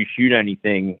times, if you shoot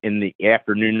anything in the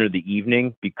afternoon or the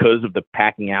evening, because of the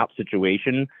packing out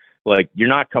situation, like you're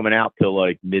not coming out till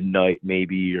like midnight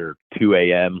maybe or 2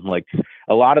 a.m. Like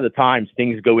a lot of the times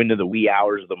things go into the wee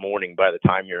hours of the morning by the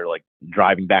time you're like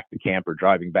driving back to camp or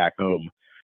driving back home,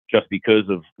 just because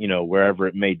of, wherever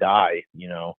it may die.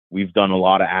 We've done a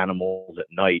lot of animals at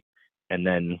night, and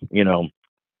then,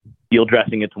 field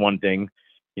dressing, it's one thing,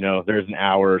 there's an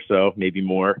hour or so, maybe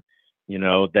more,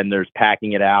 then there's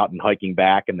packing it out and hiking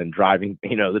back and then driving,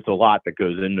 it's a lot that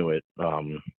goes into it.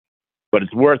 But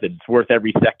it's worth it. It's worth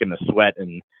every second of sweat.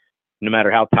 And no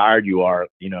matter how tired you are,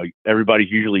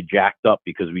 everybody's usually jacked up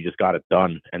because we just got it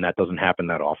done. And that doesn't happen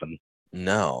that often.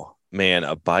 No, man,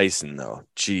 a bison though.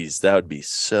 Geez, that would be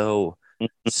so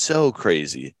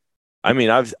crazy. I mean,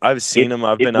 I've seen them.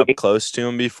 I've been up close to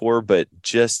them before, but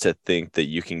just to think that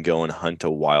you can go and hunt a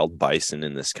wild bison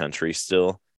in this country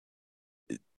still,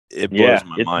 it blows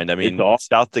my it's- mind. I it's mean, awesome.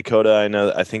 South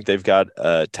Dakota, I think they've got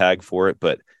a tag for it,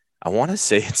 but I want to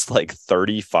say it's like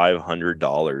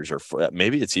 $3,500 or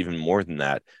maybe it's even more than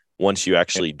that. Once you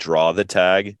actually draw the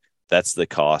tag, that's the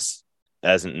cost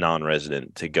as a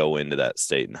non-resident to go into that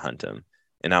state and hunt them.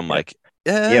 And I'm like,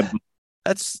 Yeah.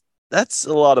 that's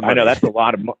a lot of money. I know that's a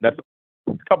lot of that's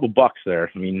a couple bucks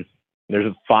there. I mean,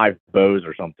 there's 5 bows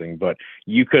or something, but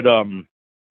you could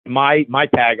my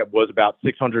tag was about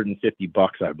 $650,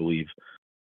 I believe,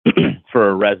 for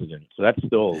a resident. So that's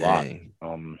still a lot.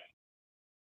 Dang.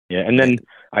 Yeah, and then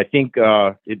I think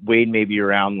it weighed maybe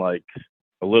around like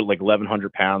a little like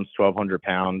 1,100 pounds, 1,200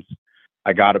 pounds.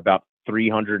 I got about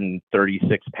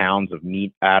 336 pounds of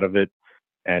meat out of it,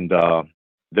 and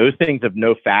those things have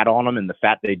no fat on them, and the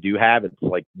fat they do have, it's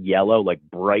like yellow, like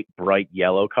bright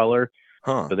yellow color.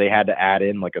 Huh. So they had to add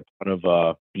in like a ton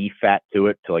of beef fat to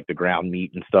it, to like the ground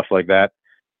meat and stuff like that.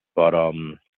 But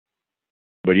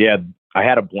yeah, I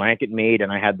had a blanket made,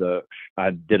 and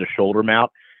I did a shoulder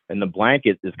mount, and the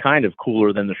blanket is kind of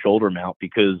cooler than the shoulder mount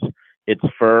because its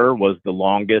fur was the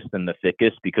longest and the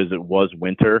thickest because it was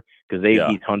winter, because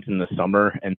these hunt in the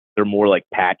summer and they're more like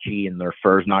patchy and their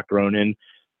fur's not grown in.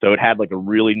 So it had like a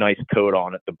really nice coat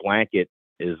on it. The blanket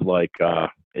is like,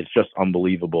 it's just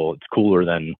unbelievable. It's cooler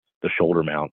than the shoulder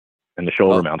mount, and the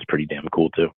shoulder mount's pretty damn cool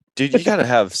too. Dude, you got to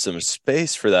have some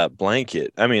space for that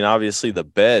blanket. I mean, obviously the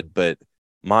bed, but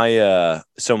my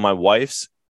wife's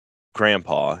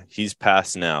grandpa, he's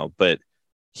passed now, but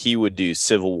he would do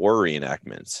Civil War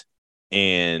reenactments.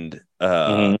 And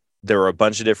there were a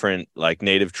bunch of different like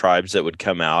native tribes that would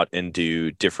come out and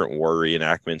do different war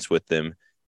reenactments with them.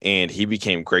 And he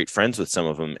became great friends with some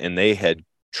of them. And they had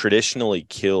traditionally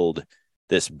killed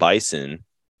this bison,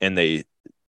 and they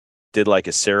did like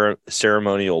a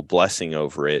ceremonial blessing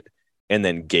over it, and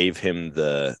then gave him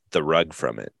the rug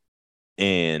from it.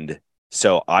 And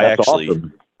so I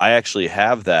actually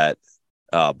have that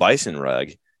bison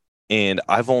rug, and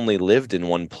I've only lived in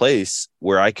one place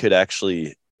where I could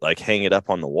actually like hang it up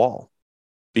on the wall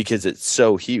because it's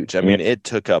so huge. I mean, it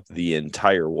took up the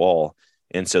entire wall.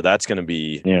 And so that's going to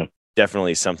be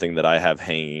definitely something that I have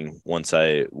hanging once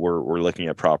we're looking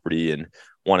at property and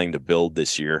wanting to build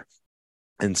this year.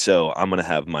 And so I'm going to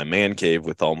have my man cave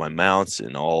with all my mounts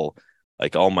and all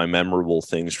my memorable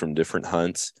things from different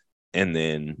hunts. And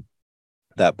then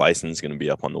that bison's going to be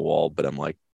up on the wall. But I'm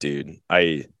like, dude,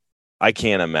 I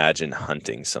can't imagine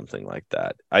hunting something like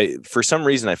that. For some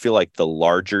reason, I feel like the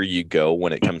larger you go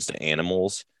when it comes to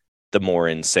animals, the more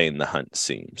insane the hunt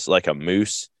seems. Like a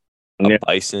moose, a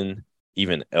bison,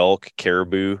 even elk,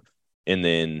 caribou. And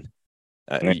then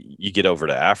you get over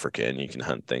to Africa and you can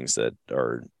hunt things that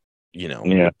are,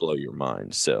 would blow your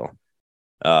mind. So,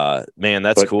 man,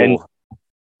 that's cool.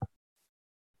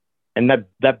 And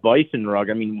that bison rug,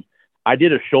 I mean, I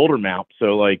did a shoulder mount.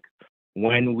 So like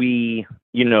when we,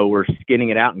 were skinning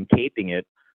it out and caping it,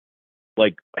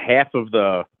 like half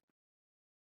the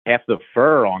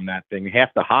fur on that thing,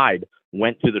 half the hide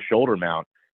went to the shoulder mount.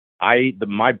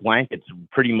 My blanket's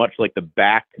pretty much like the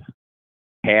back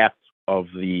half of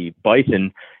the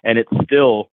bison, and it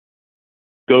still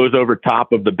goes over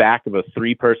top of the back of a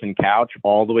 3-person couch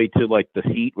all the way to like the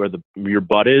seat where your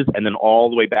butt is, and then all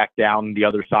the way back down the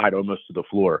other side almost to the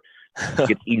floor.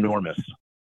 It's enormous.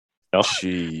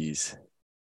 Jeez.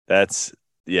 That's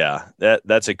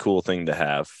a cool thing to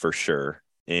have for sure.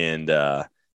 And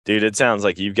dude, it sounds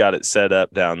like you've got it set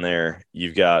up down there.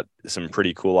 You've got some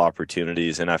pretty cool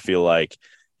opportunities, and I feel like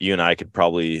you and I could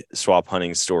probably swap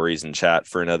hunting stories and chat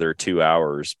for another 2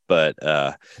 hours. But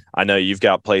I know you've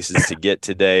got places to get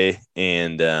today,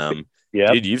 and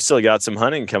dude, you've still got some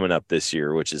hunting coming up this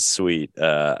year, which is sweet.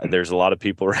 There's a lot of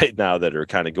people right now that are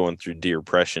kind of going through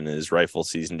depression as rifle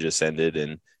season just ended,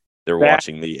 and they're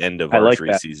watching the end of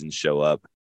archery season show up.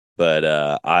 But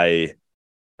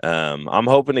I'm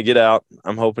hoping to get out.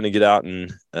 I'm hoping to get out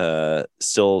and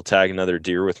still tag another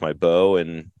deer with my bow,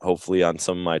 and hopefully on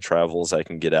some of my travels I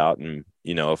can get out and,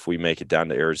 if we make it down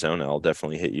to Arizona, I'll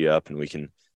definitely hit you up and we can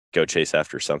go chase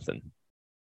after something.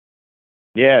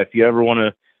 Yeah, if you ever want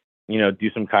to,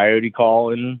 do some coyote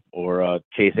calling or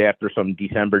chase after some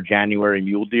December, January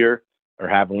mule deer or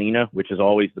javelina, which is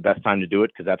always the best time to do it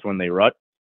because that's when they rut.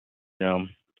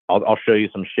 I'll show you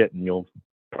some shit and you'll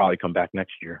probably come back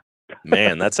next year.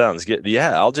 Man, that sounds good.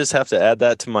 Yeah, I'll just have to add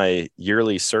that to my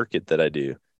yearly circuit that I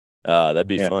do. That'd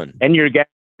be fun. And you're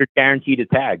guaranteed a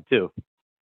tag too.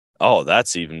 Oh,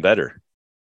 that's even better.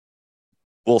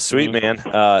 Well, sweet, man.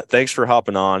 Thanks for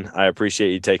hopping on. I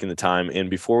appreciate you taking the time. And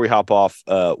before we hop off,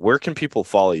 where can people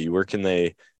follow you? Where can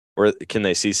they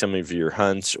see some of your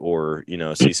hunts or,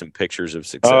 see some pictures of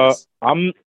success?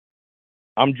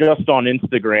 I'm just on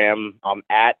Instagram. I'm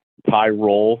at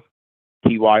Tyrol,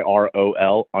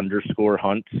 TYROL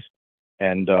 _hunts.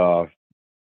 And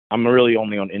I'm really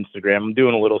only on Instagram. I'm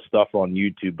doing a little stuff on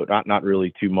YouTube, but not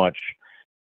really too much.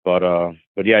 But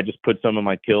yeah, I just put some of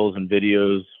my kills and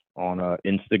videos on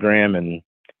Instagram, and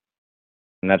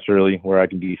that's really where I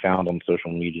can be found on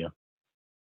social media.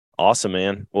 Awesome,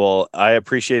 man. Well, I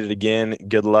appreciate it again.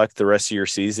 Good luck the rest of your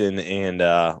season, and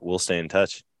we'll stay in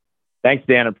touch. Thanks,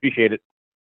 Dan. Appreciate it.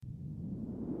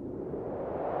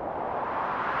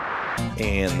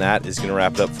 And that is going to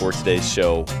wrap it up for today's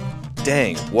show.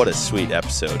 Dang, what a sweet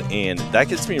episode. And that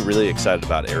gets me really excited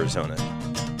about Arizona.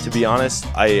 To be honest,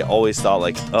 I always thought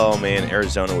like, oh man,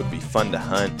 Arizona would be fun to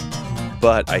hunt.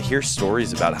 But I hear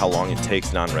stories about how long it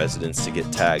takes non-residents to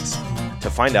get tags. To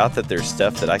find out that there's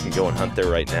stuff that I can go and hunt there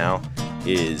right now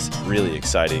is really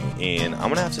exciting. And I'm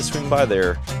going to have to swing by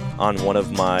there on one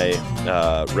of my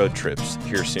road trips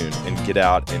here soon and get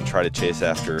out and try to chase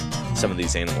after some of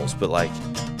these animals. But like,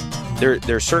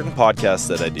 there are certain podcasts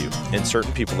that I do and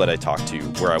certain people that I talk to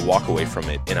where I walk away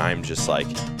from it and I'm just like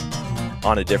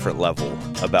on a different level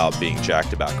about being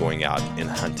jacked about going out and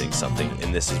hunting something.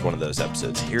 And this is one of those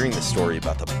episodes, hearing the story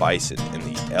about the bison and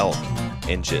the elk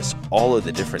and just all of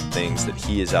the different things that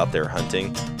he is out there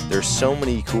hunting. There's so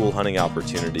many cool hunting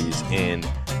opportunities, and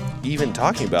even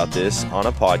talking about this on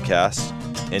a podcast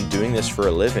and doing this for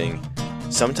a living,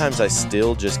 sometimes I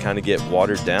still just kind of get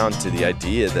watered down to the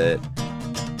idea that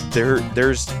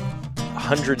there's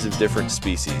hundreds of different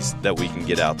species that we can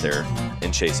get out there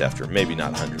and chase after. Maybe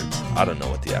not hundreds. I don't know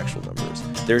what the actual number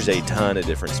is. There's a ton of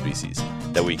different species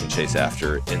that we can chase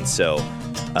after. And so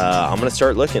I'm going to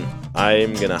start looking.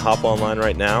 I'm going to hop online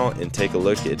right now and take a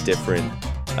look at different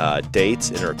dates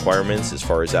and requirements as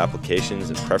far as applications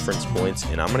and preference points.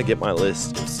 And I'm going to get my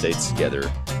list of states together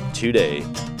today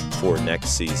for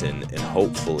next season. And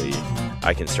hopefully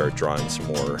I can start drawing some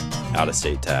more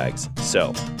out-of-state tags.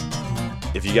 So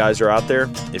if you guys are out there,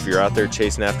 if you're out there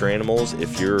chasing after animals,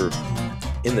 if you're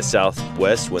in the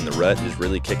Southwest when the rut is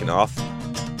really kicking off,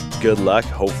 good luck.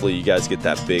 Hopefully you guys get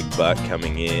that big buck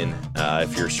coming in.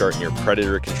 If you're starting your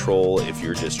predator control, if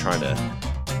you're just trying to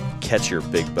catch your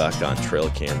big buck on trail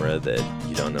camera that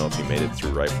you don't know if you made it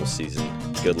through rifle season,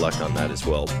 good luck on that as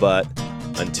well. But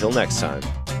until next time,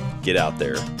 get out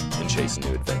there and chase a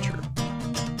new adventure.